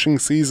ice fishing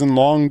season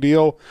long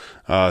deal.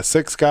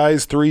 6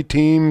 guys, 3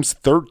 teams,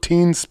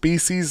 13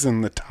 species,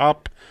 and the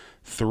top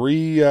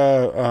 3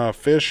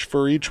 fish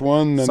for each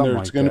one. Then Something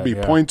there's like going to be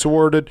that, points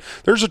awarded.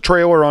 There's a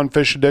trailer on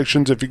Fish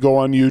Addictions if you go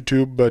on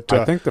YouTube. But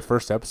I think the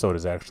first episode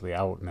is actually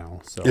out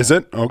now. So is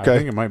it? Okay. I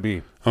think it might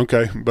be.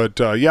 Okay, but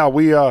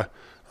we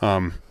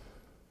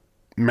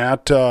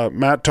Matt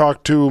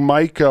talked to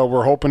Mike.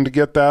 We're hoping to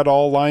get that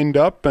all lined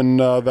up, and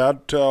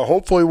that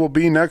hopefully will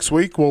be next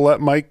week. We'll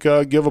let Mike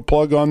give a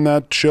plug on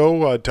that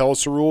show, tell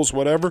us the rules,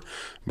 whatever.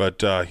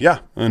 But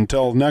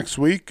until next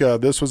week,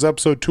 this was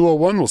episode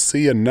 201. We'll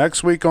see you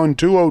next week on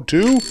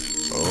 202.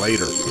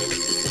 Later.